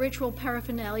repertory of ritual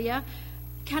paraphernalia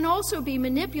can also be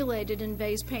manipulated in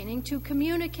vase painting to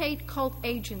communicate cult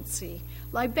agency.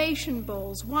 Libation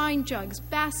bowls, wine jugs,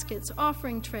 baskets,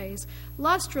 offering trays,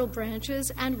 lustral branches,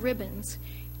 and ribbons.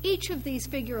 Each of these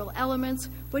figural elements,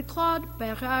 what Claude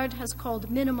Bérard has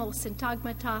called minimal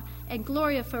syntagmata and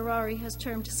Gloria Ferrari has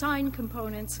termed sign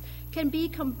components, can be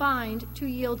combined to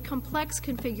yield complex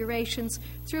configurations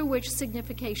through which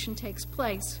signification takes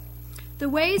place. The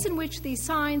ways in which these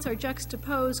signs are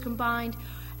juxtaposed, combined,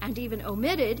 and even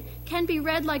omitted, can be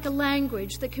read like a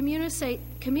language that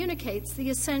communicates the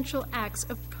essential acts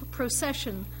of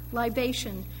procession,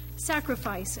 libation,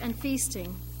 sacrifice, and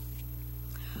feasting.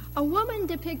 A woman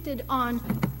depicted on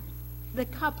the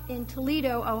cup in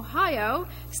Toledo, Ohio,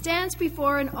 stands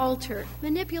before an altar,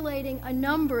 manipulating a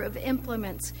number of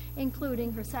implements,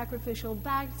 including her sacrificial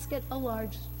basket, a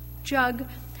large jug,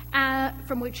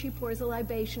 from which she pours a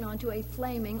libation onto a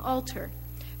flaming altar.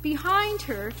 Behind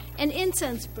her, an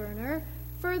incense burner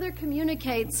further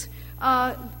communicates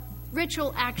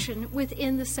ritual action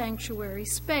within the sanctuary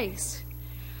space.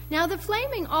 Now, the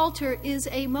flaming altar is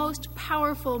a most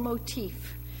powerful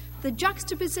motif. The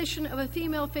juxtaposition of a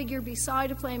female figure beside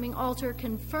a flaming altar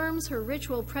confirms her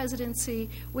ritual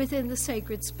presidency within the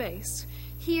sacred space.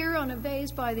 Here, on a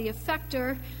vase by the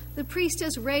effector, the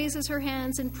priestess raises her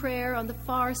hands in prayer on the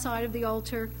far side of the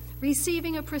altar,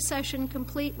 receiving a procession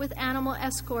complete with animal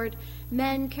escort,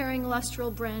 men carrying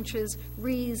lustral branches,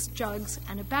 wreaths, jugs,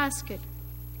 and a basket.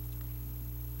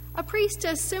 A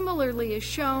priestess similarly is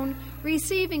shown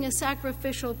receiving a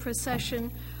sacrificial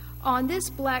procession on this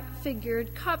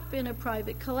black-figured cup in a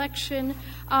private collection,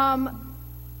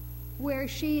 where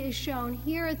she is shown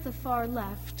here at the far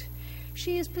left.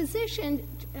 She is positioned,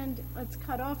 and let's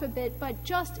cut off a bit, but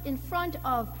just in front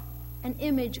of an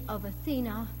image of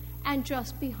Athena and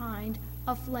just behind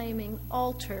a flaming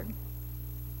altar.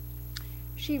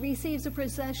 She receives a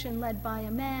procession led by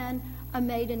a man, a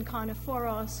maiden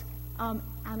konephoros,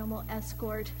 animal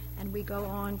escort, and we go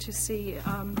on to see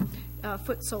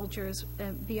foot soldiers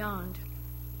beyond.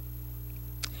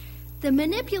 The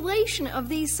manipulation of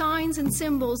these signs and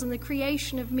symbols and the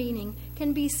creation of meaning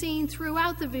can be seen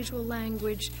throughout the visual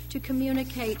language to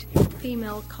communicate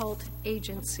female cult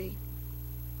agency.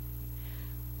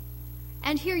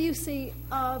 And here you see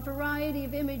a variety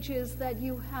of images that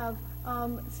you have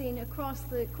seen across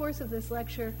the course of this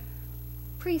lecture: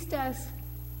 priestess,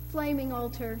 flaming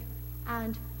altar,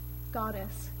 and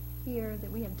goddess. Here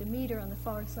that we have Demeter on the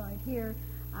far side here.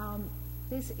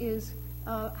 This is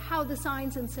how the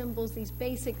signs and symbols, these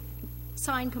basic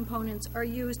sign components, are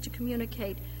used to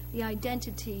communicate the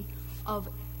identity of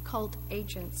cult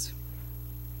agents.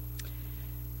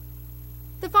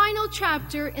 The final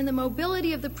chapter in the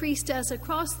mobility of the priestess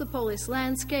across the polis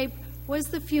landscape was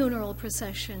the funeral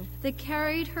procession that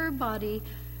carried her body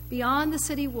beyond the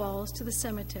city walls to the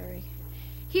cemetery.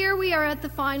 Here we are at the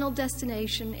final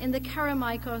destination in the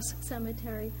Kerameikos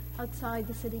cemetery outside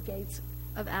the city gates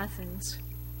of Athens.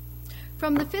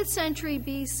 From the 5th century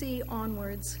BC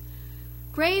onwards,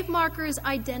 grave markers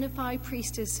identify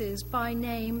priestesses by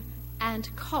name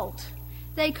and cult.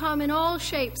 They come in all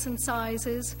shapes and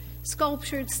sizes: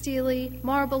 sculptured stele,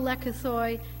 marble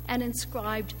lekythoi, and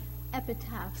inscribed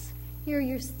epitaphs. Here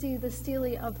you see the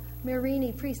stele of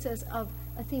Myrine, priestess of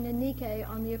Athena Nike,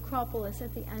 on the Acropolis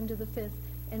at the end of the 5th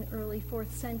and early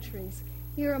 4th centuries.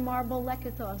 Here a marble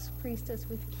lekythos, priestess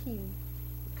with key.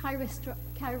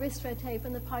 Charistrate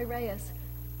from the Piraeus,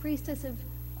 priestess of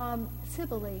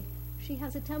Cybele. She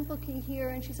has a temple key here,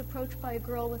 and she's approached by a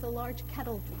girl with a large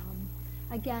kettle drum.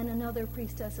 Again, another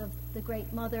priestess of the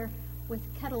Great Mother with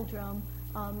kettle drum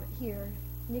here,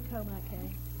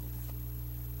 Nikomake.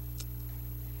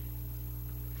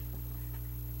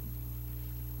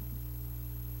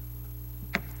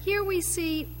 Here we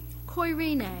see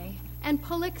Koirene and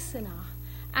Polyxena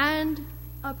and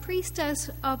a priestess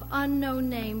of unknown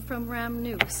name from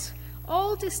Rhamnus,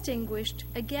 all distinguished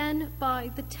again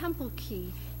by the temple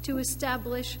key to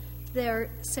establish their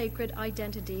sacred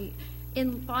identity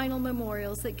in final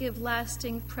memorials that give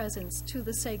lasting presence to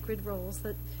the sacred roles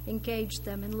that engaged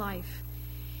them in life.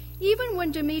 Even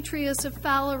when Demetrius of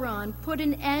Phaleron put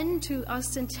an end to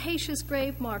ostentatious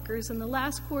grave markers in the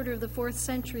last quarter of the 4th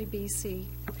century BC,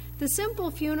 the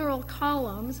simple funeral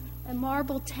columns and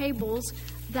marble tables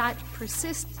that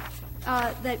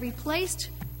replaced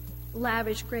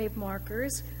lavish grave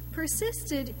markers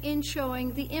persisted in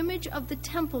showing the image of the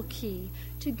temple key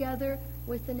together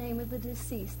with the name of the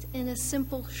deceased in a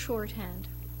simple shorthand.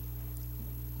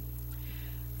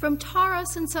 From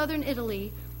Taurus in southern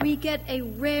Italy, we get a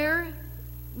rare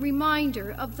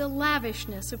reminder of the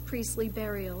lavishness of priestly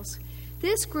burials.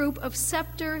 This group of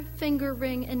scepter, finger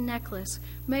ring, and necklace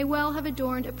may well have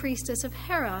adorned a priestess of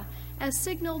Hera, as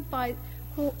signaled by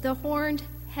the horned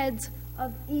heads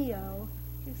of Io.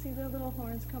 You see the little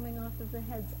horns coming off of the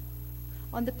heads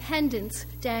on the pendants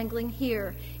dangling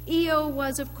here. Io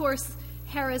was, of course,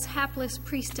 Hera's hapless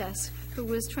priestess who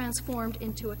was transformed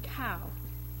into a cow.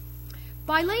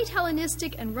 By late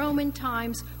Hellenistic and Roman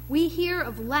times, we hear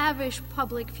of lavish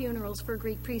public funerals for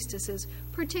Greek priestesses,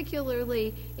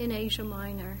 particularly in Asia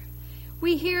Minor.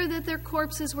 We hear that their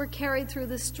corpses were carried through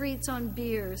the streets on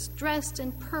biers, dressed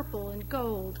in purple and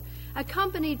gold,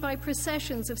 accompanied by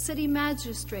processions of city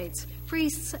magistrates,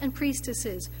 priests and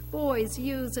priestesses, boys,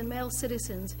 youths, and male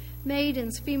citizens,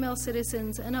 maidens, female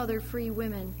citizens, and other free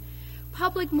women.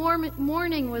 Public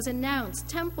mourning was announced,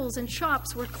 temples and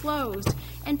shops were closed,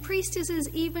 and priestesses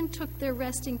even took their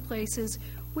resting places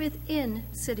within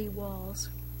city walls.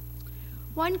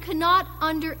 One cannot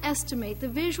underestimate the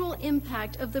visual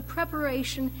impact of the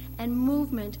preparation and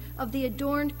movement of the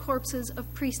adorned corpses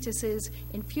of priestesses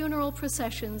in funeral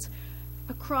processions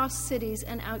across cities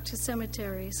and out to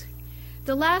cemeteries.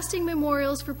 The lasting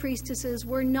memorials for priestesses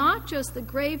were not just the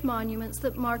grave monuments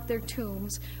that marked their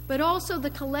tombs, but also the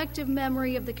collective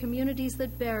memory of the communities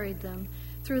that buried them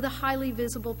through the highly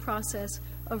visible process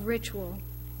of ritual.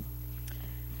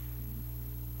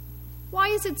 Why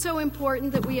is it so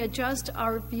important that we adjust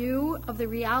our view of the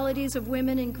realities of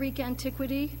women in Greek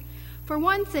antiquity? For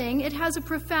one thing, it has a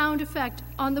profound effect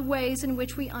on the ways in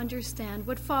which we understand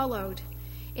what followed.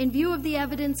 In view of the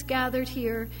evidence gathered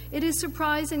here, it is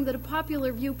surprising that a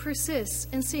popular view persists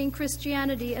in seeing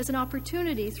Christianity as an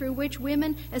opportunity through which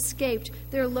women escaped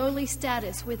their lowly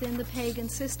status within the pagan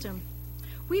system.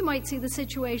 We might see the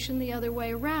situation the other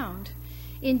way around.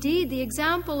 Indeed, the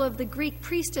example of the Greek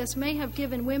priestess may have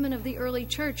given women of the early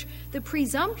church the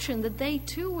presumption that they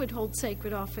too would hold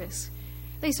sacred office.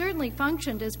 They certainly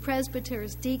functioned as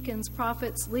presbyters, deacons,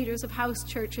 prophets, leaders of house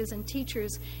churches, and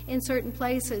teachers in certain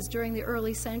places during the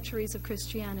early centuries of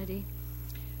Christianity.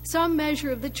 Some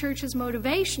measure of the church's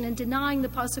motivation in denying the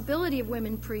possibility of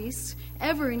women priests,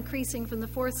 ever increasing from the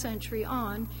 4th century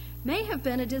on, may have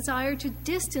been a desire to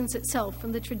distance itself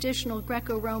from the traditional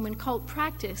Greco-Roman cult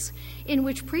practice in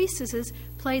which priestesses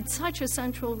played such a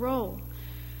central role.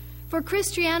 For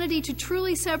Christianity to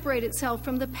truly separate itself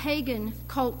from the pagan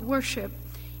cult worship,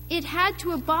 it had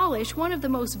to abolish one of the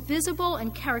most visible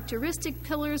and characteristic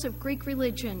pillars of Greek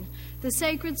religion, the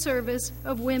sacred service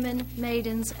of women,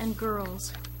 maidens, and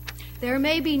girls. There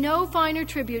may be no finer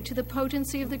tribute to the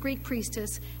potency of the Greek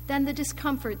priestess than the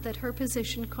discomfort that her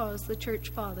position caused the church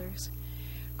fathers.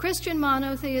 Christian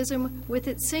monotheism, with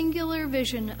its singular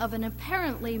vision of an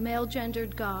apparently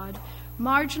male-gendered God,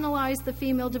 marginalized the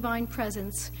female divine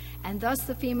presence, and thus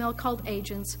the female cult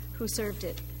agents who served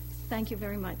it. Thank you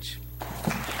very much.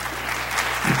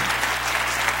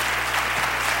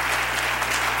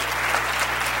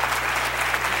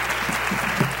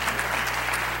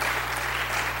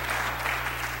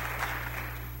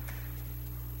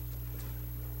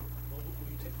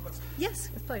 Yes,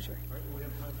 with pleasure. All right, well, we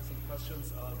have time for some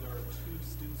questions. There are 2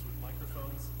 students with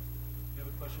microphones. If you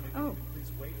have a question, maybe you could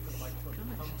please wait for the microphone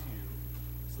to come to you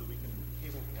so that we can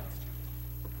cable cast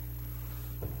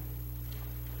you.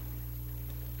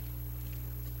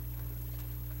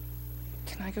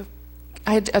 Can I go?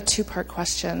 I had a 2-part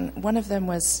question. One of them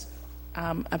was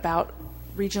about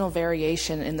regional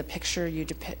variation in the picture you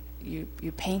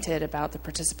painted about the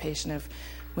participation of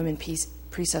women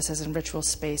priestesses in ritual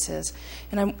spaces.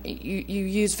 And you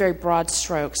used very broad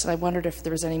strokes, and I wondered if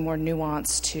there was any more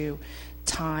nuance to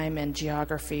time and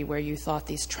geography where you thought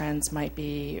these trends might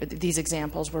be, these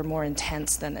examples were more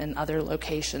intense than in other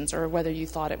locations, or whether you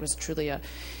thought it was truly a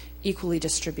equally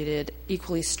distributed,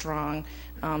 equally strong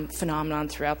phenomenon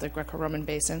throughout the Greco-Roman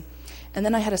basin. And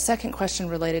then I had a second question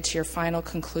related to your final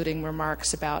concluding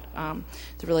remarks about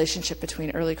the relationship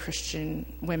between early Christian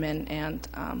women and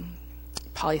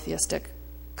polytheistic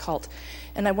cult.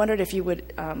 And I wondered if you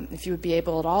would be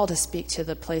able at all to speak to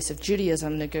the place of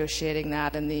Judaism negotiating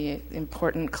that and the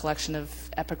important collection of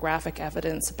epigraphic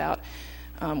evidence about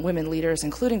women leaders,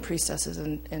 including priestesses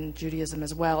in Judaism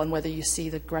as well, and whether you see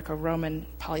the Greco-Roman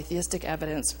polytheistic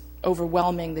evidence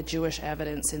overwhelming the Jewish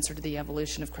evidence in sort of the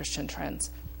evolution of Christian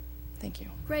trends. Thank you.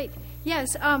 Great.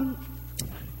 Yes.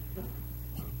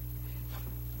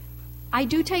 I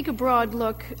do take a broad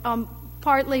look,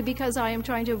 partly because I am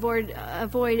trying to avoid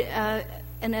an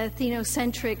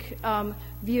ethnocentric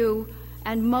view,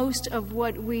 and most of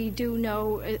what we do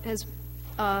know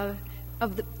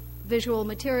of the visual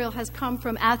material has come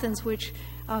from Athens, which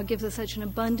gives us such an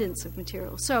abundance of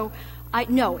material. So,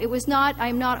 no, it was not.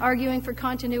 I'm not arguing for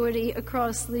continuity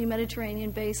across the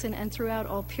Mediterranean basin and throughout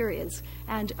all periods.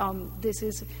 And this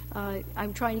is,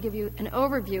 I'm trying to give you an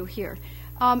overview here.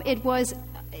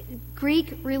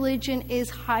 Greek religion is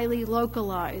highly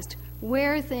localized.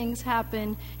 Where things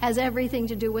happen has everything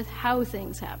to do with how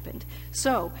things happened.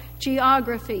 So,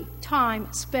 geography,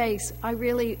 time, space,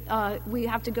 we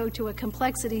have to go to a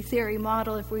complexity theory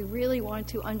model if we really want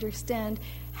to understand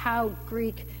how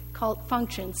Greek cult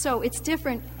functions. So it's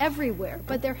different everywhere,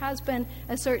 but there has been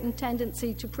a certain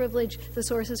tendency to privilege the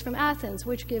sources from Athens,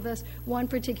 which give us one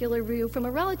particular view from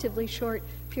a relatively short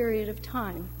period of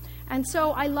time. And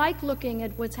so I like looking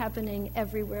at what's happening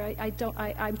everywhere.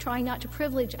 I'm trying not to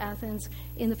privilege Athens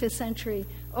in the 5th century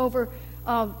over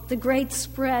the great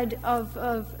spread of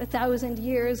 1,000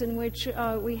 years in which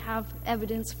we have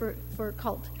evidence for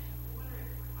cult.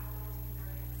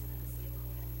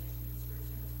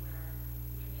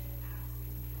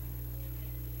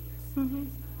 Mm-hmm.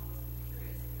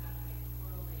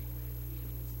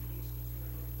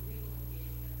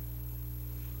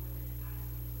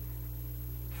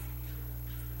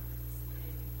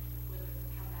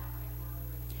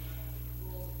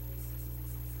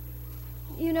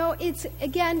 You know, it's,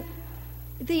 again,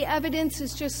 The evidence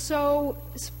is just so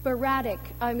sporadic.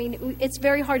 I mean, it's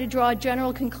very hard to draw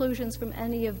general conclusions from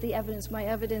any of the evidence. My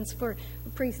evidence for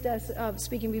Priestess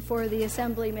speaking before the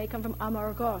assembly may come from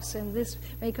Amargos, and this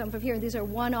may come from here. These are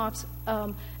one-offs,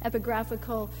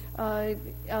 epigraphical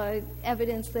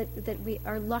evidence that we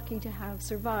are lucky to have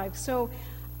survived. So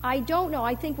I don't know.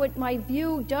 I think what my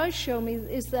view does show me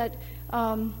is that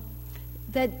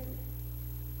the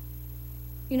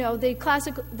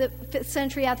 5th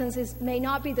century Athens may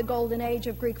not be the golden age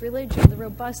of Greek religion. The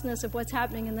robustness of what's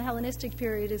happening in the Hellenistic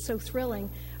period is so thrilling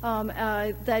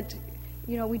that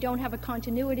we don't have a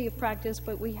continuity of practice,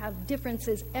 but we have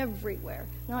differences everywhere,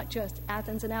 not just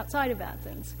Athens and outside of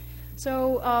Athens.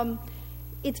 So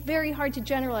it's very hard to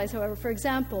generalize, however. For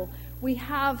example, we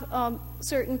have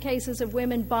certain cases of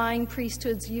women buying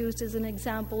priesthoods used as an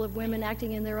example of women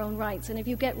acting in their own rights. And if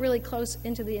you get really close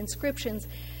into the inscriptions,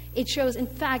 it shows, in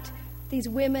fact, these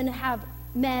women have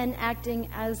men acting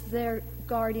as their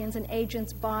guardians and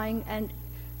agents buying, and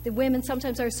the women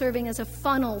sometimes are serving as a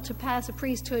funnel to pass a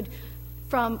priesthood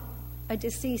from a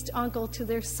deceased uncle to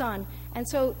their son. And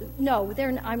so, no,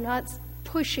 I'm not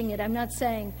pushing it. I'm not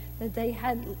saying that they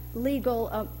had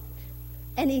legal,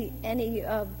 any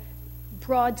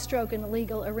broad stroke in the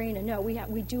legal arena. No,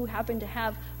 we do happen to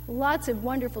have lots of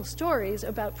wonderful stories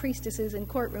about priestesses in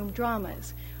courtroom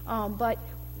dramas. But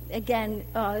again,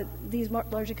 these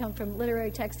largely come from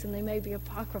literary texts, and they may be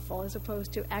apocryphal as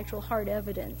opposed to actual hard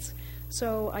evidence.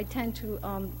 So I tend to,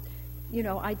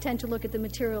 look at the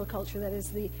material culture, that is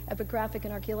the epigraphic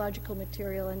and archaeological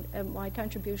material, and my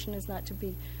contribution is not to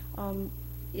be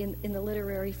in the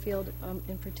literary field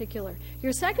in particular.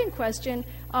 Your second question,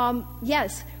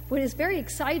 yes, what is very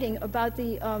exciting about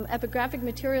the epigraphic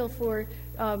material for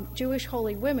Jewish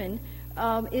holy women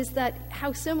is that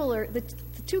how similar the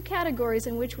two categories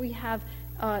in which we have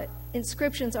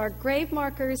inscriptions are grave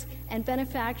markers and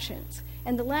benefactions.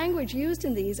 And the language used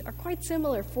in these are quite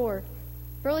similar for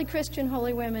early Christian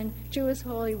holy women, Jewish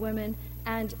holy women,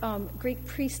 and Greek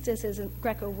priestesses and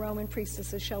Greco-Roman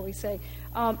priestesses, shall we say.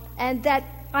 And that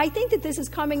I think that this is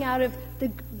coming out of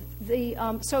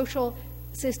the social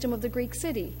system of the Greek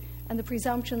city and the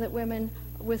presumption that women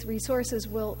with resources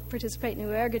will participate in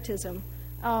ergotism,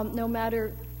 no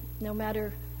matter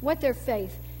what their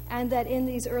faith, and that in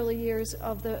these early years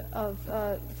of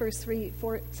the first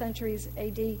 3-4 centuries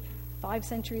AD, 5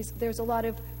 centuries, there's a lot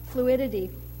of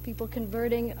fluidity, people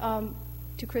converting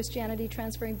to Christianity,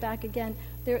 transferring back again.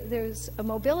 There's a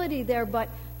mobility there, but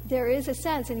there is a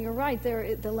sense, and you're right,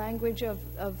 the language of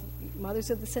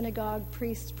mothers of the synagogue,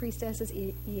 priests, priestesses,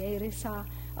 ieresa,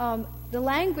 the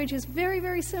language is very,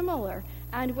 very similar.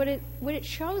 And what it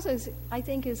shows us, I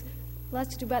think, is less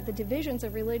to do about the divisions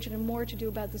of religion and more to do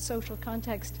about the social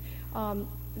context of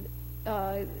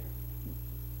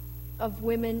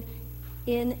women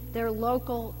in their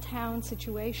local town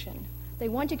situation. They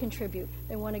want to contribute.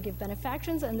 They want to give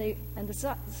benefactions, and the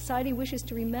society wishes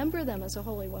to remember them as a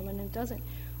holy woman. And it doesn't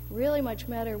really much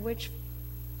matter which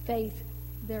faith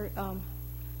they're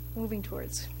moving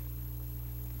towards.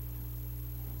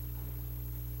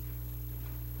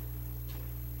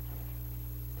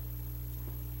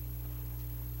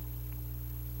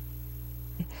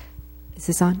 Is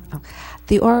this on? Oh.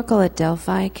 The Oracle at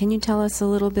Delphi, can you tell us a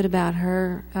little bit about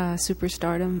her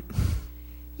superstardom?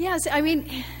 Yes, I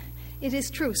mean, it is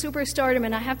true, superstardom,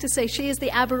 and I have to say she is the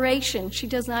aberration. She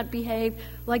does not behave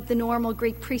like the normal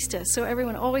Greek priestess. So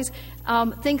everyone always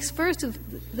thinks first of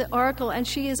the Oracle, and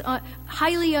she is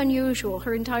highly unusual,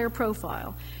 her entire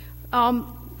profile.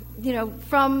 From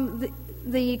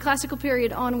the classical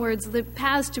period onwards, the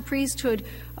paths to priesthood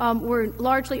were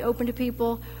largely open to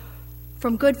people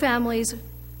from good families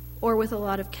or with a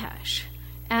lot of cash.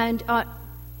 And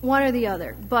one or the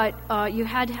other, but you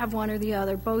had to have one or the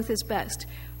other. Both is best.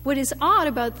 What is odd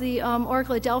about the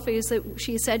Oracle at Delphi is that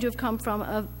she is said to have come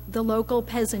from the local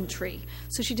peasantry.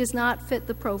 So she does not fit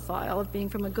the profile of being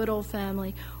from a good old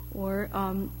family or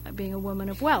being a woman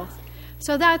of wealth.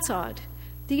 So that's odd.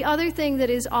 The other thing that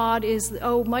is odd is,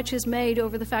 much is made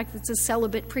over the fact that it's a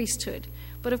celibate priesthood.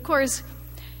 But of course,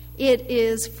 it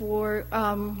is for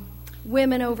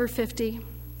women over 50.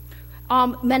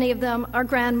 Many of them are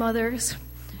grandmothers.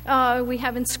 We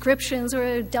have inscriptions, or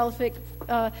a Delphic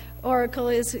oracle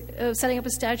is setting up a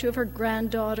statue of her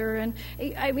granddaughter. And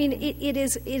I mean, it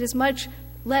is much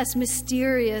less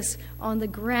mysterious on the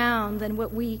ground than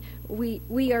what we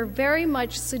are very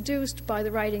much seduced by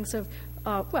the writings of,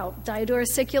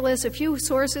 Diodorus Siculus, a few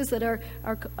sources that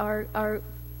are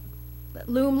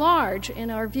loom large in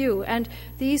our view, and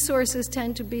these sources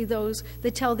tend to be those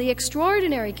that tell the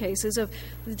extraordinary cases of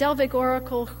the Delphic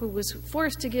oracle who was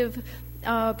forced to give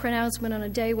pronouncement on a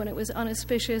day when it was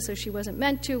unauspicious, or she wasn't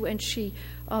meant to, and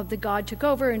the god took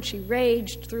over, and she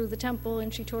raged through the temple,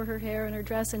 and she tore her hair and her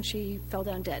dress, and she fell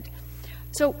down dead.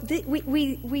 So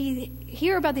we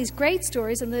hear about these great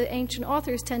stories, and the ancient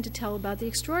authors tend to tell about the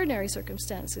extraordinary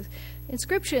circumstances.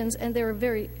 Inscriptions, and there are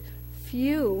very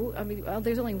few,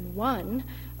 there's only one,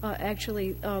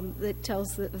 that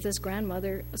tells of this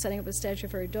grandmother setting up a statue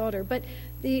for her daughter. But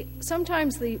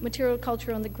sometimes the material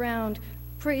culture on the ground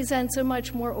presents a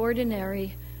much more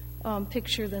ordinary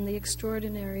picture than the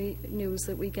extraordinary news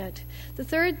that we get. The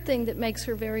third thing that makes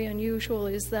her very unusual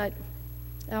is that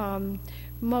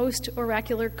most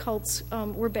oracular cults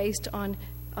were based on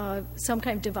some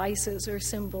kind of devices or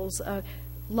symbols,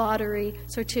 lottery,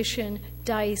 sortition,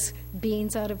 dice,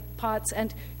 beans out of pots.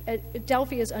 And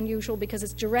Delphi is unusual because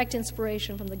it's direct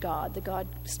inspiration from the god. The god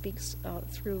speaks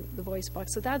through the voice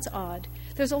box. So that's odd.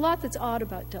 There's a lot that's odd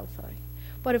about Delphi.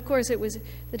 But of course,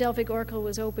 the Delphic Oracle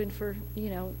was open for,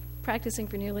 practicing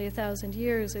for nearly 1,000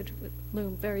 years. It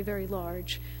loomed very, very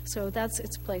large. So that's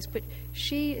its place. But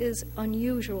she is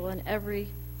unusual in every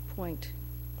point,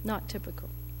 not typical.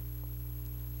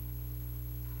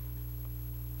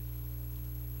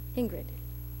 Ingrid.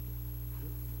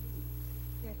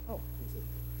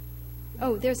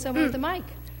 Oh, there's someone with the mic.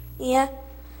 Yeah.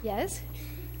 Yes?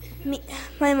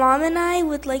 My mom and I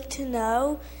would like to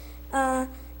know,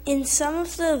 in some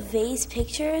of the vase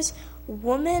pictures,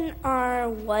 women are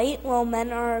white while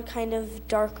men are kind of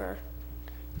darker.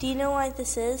 Do you know why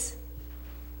this is?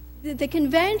 The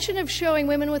convention of showing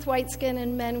women with white skin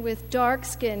and men with dark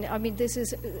skin, this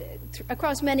is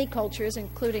across many cultures,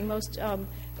 including most,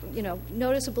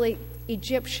 noticeably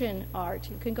Egyptian art.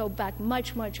 You can go back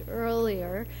much, much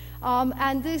earlier.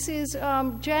 And this is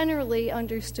generally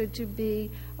understood to be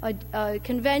a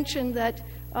convention that,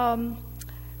 that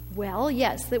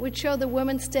would show the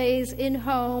woman stays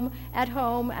at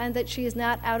home, and that she is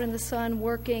not out in the sun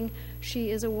working. She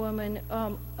is a woman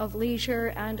of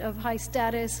leisure and of high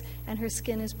status, and her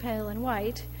skin is pale and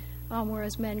white,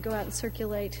 whereas men go out and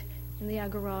circulate in the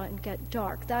agora and get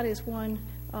dark. That is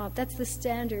that's the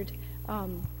standard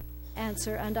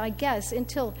answer. And I guess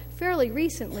until fairly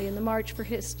recently, in the march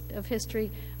of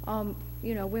history,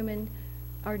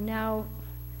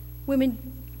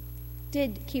 women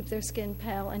did keep their skin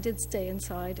pale and did stay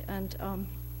inside, and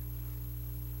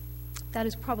that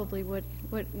is probably what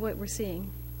we're seeing.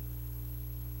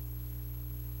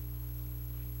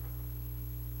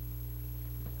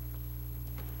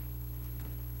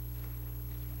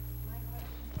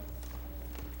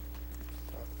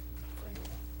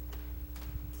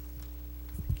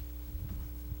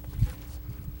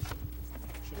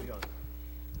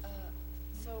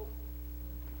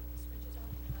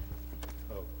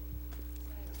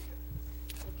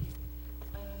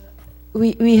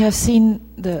 We have seen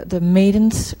the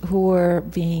maidens who were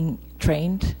being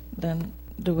trained, then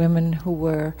the women who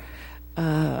were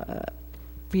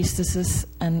priestesses,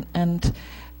 and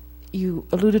you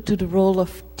alluded to the role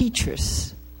of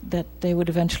teachers that they would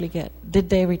eventually get. Did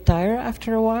they retire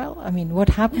after a while? What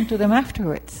happened to them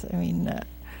afterwards?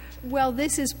 Well,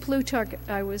 this is Plutarch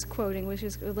I was quoting, which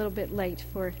is a little bit late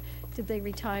for did they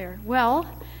retire? Well,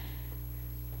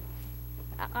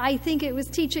 I think it was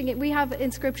teaching. We have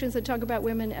inscriptions that talk about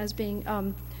women as being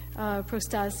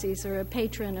prostasis or a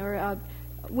patron, or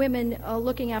women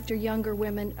looking after younger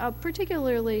women,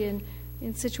 particularly in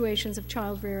situations of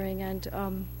child rearing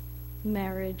and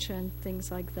marriage and things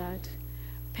like that.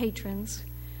 Patrons.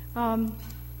 I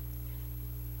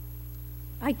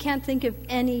can't think of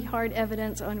any hard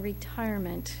evidence on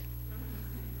retirement.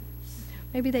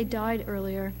 Maybe they died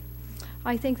earlier.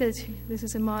 I think that this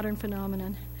is a modern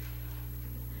phenomenon.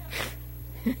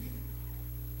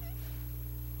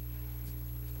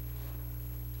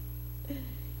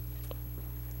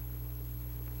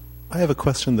 I have a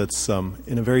question that's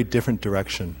in a very different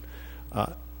direction.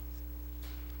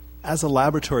 As a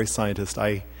laboratory scientist,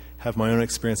 I have my own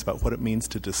experience about what it means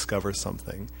to discover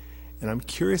something. And I'm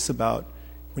curious about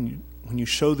when you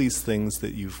show these things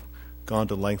that you've gone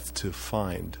to length to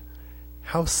find,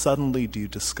 how suddenly do you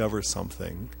discover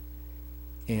something?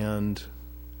 And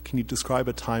can you describe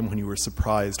a time when you were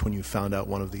surprised when you found out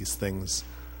one of these things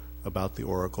about the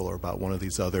oracle or about one of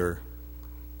these other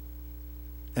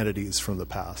entities from the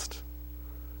past?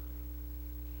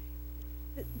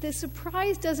 The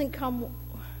surprise doesn't come...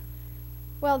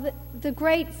 Well, the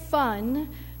great fun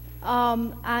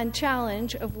and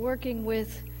challenge of working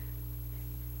with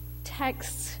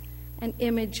texts and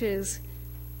images,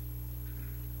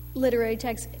 literary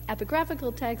texts,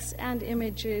 epigraphical texts, and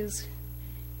images,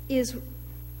 is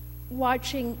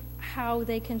watching how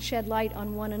they can shed light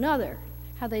on one another,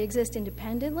 how they exist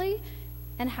independently,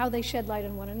 and how they shed light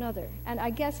on one another. And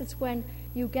I guess it's when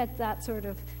you get that sort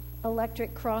of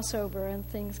electric crossover and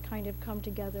things kind of come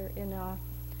together in a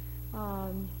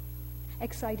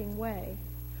exciting way.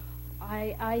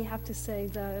 I have to say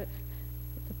the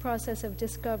process of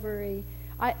discovery,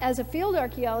 as a field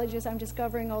archaeologist, I'm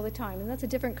discovering all the time, and that's a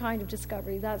different kind of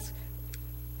discovery. That's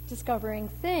discovering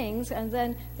things, and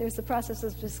then there's the process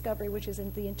of discovery, which is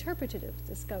in the interpretative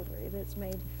discovery that's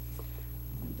made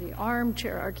the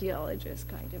armchair archaeologist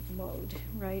kind of mode,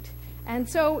 right? And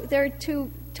so they're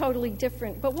two totally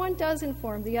different, but one does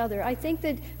inform the other. I think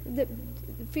that the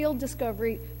field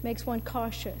discovery makes one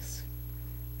cautious.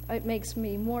 It makes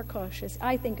me more cautious.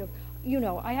 I think of,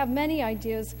 I have many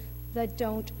ideas that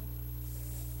don't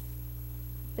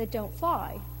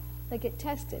fly. They get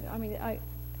tested. I mean, How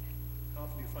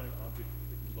often do you find an object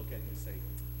that you look at and you say,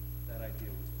 that idea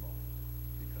was wrong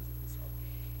because of this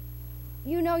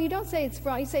object? You don't say it's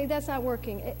wrong. You say that's not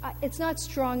working. It's not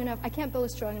strong enough. I can't build a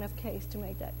strong enough case to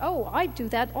make that. Oh, I do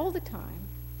that all the time.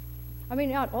 I mean,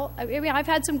 not all. I mean, I've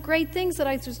had some great things that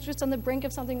I was just on the brink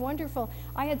of something wonderful.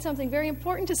 I had something very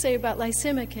important to say about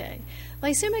Lysimachus.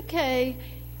 Lysimachus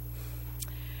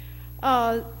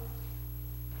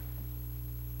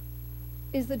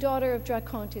is the daughter of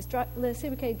Dracontis,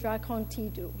 Lysimachus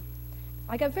Dracontidou.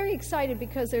 I got very excited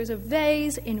because there's a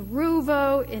vase in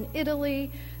Ruvo in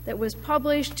Italy that was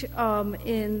published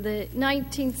in the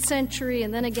 19th century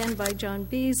and then again by John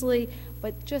Beazley,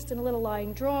 but just in a little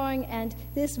line drawing. And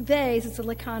this vase, it's a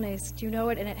Lycanes, do you know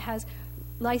it? And it has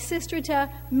Lysistrata,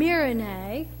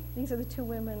 Myrinae. These are the two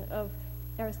women of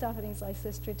Aristophanes'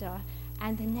 Lysistrata.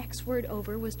 And the next word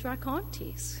over was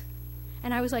Dracontes.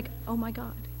 And I was like, oh my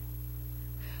God.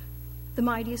 The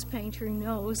mightiest painter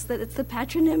knows that it's the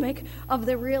patronymic of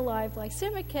the real live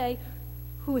Lysimachus,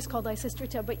 who is called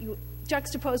Lysistrata, but you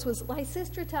juxtapose was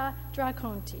Lysistrata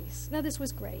Dracontes. Now this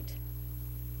was great,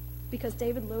 because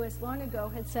David Lewis long ago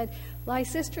had said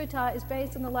Lysistrata is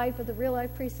based on the life of the real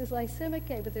life priestess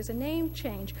Lysimachus, but there's a name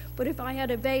change. But if I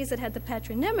had a vase that had the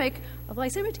patronymic of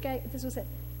Lysimachus, this was it.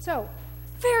 So,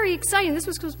 very exciting. This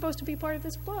was supposed to be part of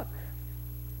this book.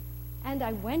 And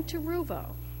I went to Ruvo.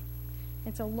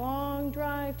 It's a long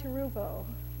drive to Ruvo.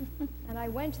 And I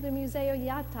went to the Museo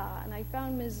Yatta, and I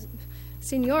found Ms.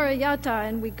 Signora Yatta,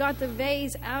 and we got the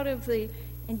vase out of the...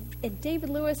 And David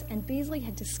Lewis and Beazley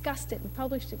had discussed it and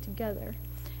published it together.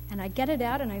 And I get it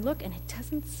out, and I look, and it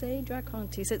doesn't say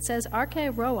Dracontes. It says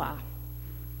Archeroa.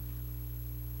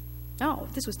 Oh,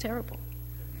 this was terrible.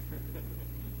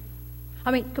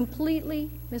 I mean, completely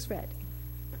misread.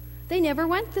 They never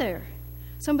went there.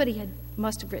 Somebody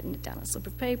must have written it down on a slip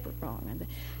of paper wrong.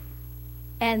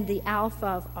 And the alpha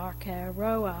of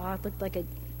Archeroa looked like a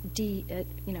D,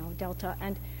 delta.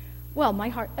 And, well, my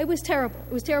heart, it was terrible.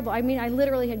 It was terrible. I mean, I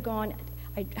literally had gone,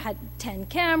 I had 10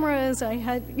 cameras. I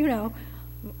had,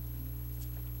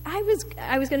 I was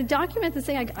going to document this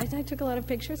thing. I took a lot of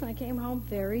pictures, and I came home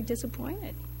very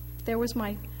disappointed. There was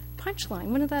my punchline.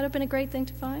 Wouldn't that have been a great thing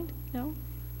to find? No?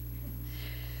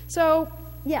 So,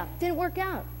 yeah, didn't work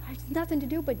out. I had nothing to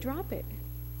do but drop it.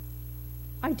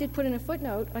 I did put in a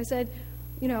footnote. I said,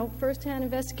 first-hand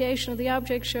investigation of the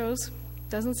object shows,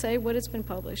 doesn't say what it's been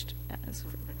published as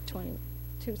for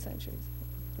 22 centuries,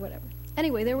 whatever.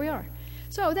 Anyway, there we are.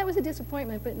 So that was a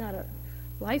disappointment, but not a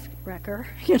life wrecker,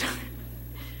 I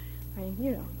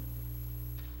mean,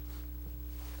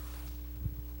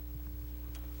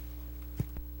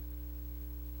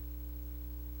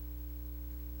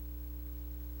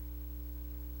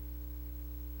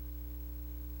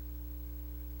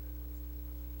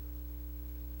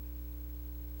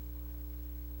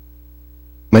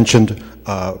 mentioned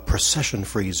procession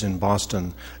frieze in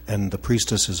Boston, and the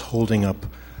priestess is holding up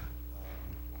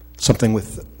something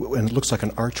and it looks like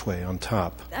an archway on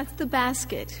top. That's the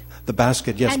basket. The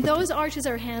basket, yes. And those arches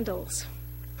are handles,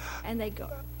 and they go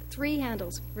 3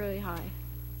 handles really high.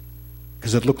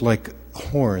 Because it looked like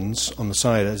horns on the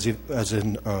side, as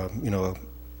in a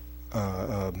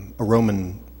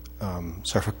Roman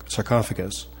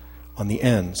sarcophagus on the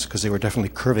ends, because they were definitely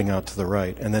curving out to the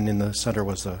right, and then in the center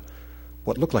was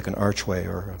what looked like an archway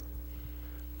or.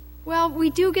 Well,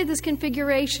 we do get this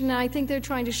configuration. I think they're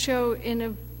trying to show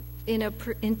in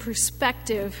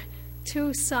perspective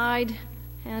 2 side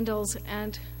handles,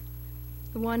 and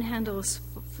the one handle is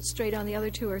straight on. The other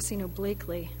 2 are seen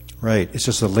obliquely. Right. It's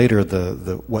just that later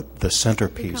the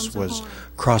centerpiece was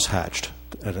cross-hatched,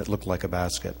 and it looked like a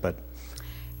basket, but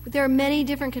there are many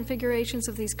different configurations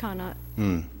of these kana.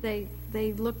 They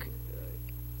look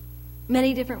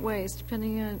many different ways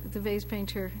depending on the vase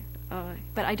painter,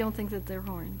 but I don't think that they're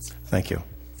horns. Thank you.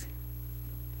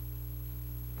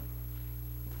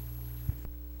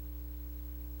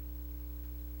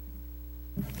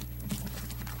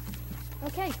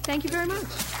 Okay, thank you very much.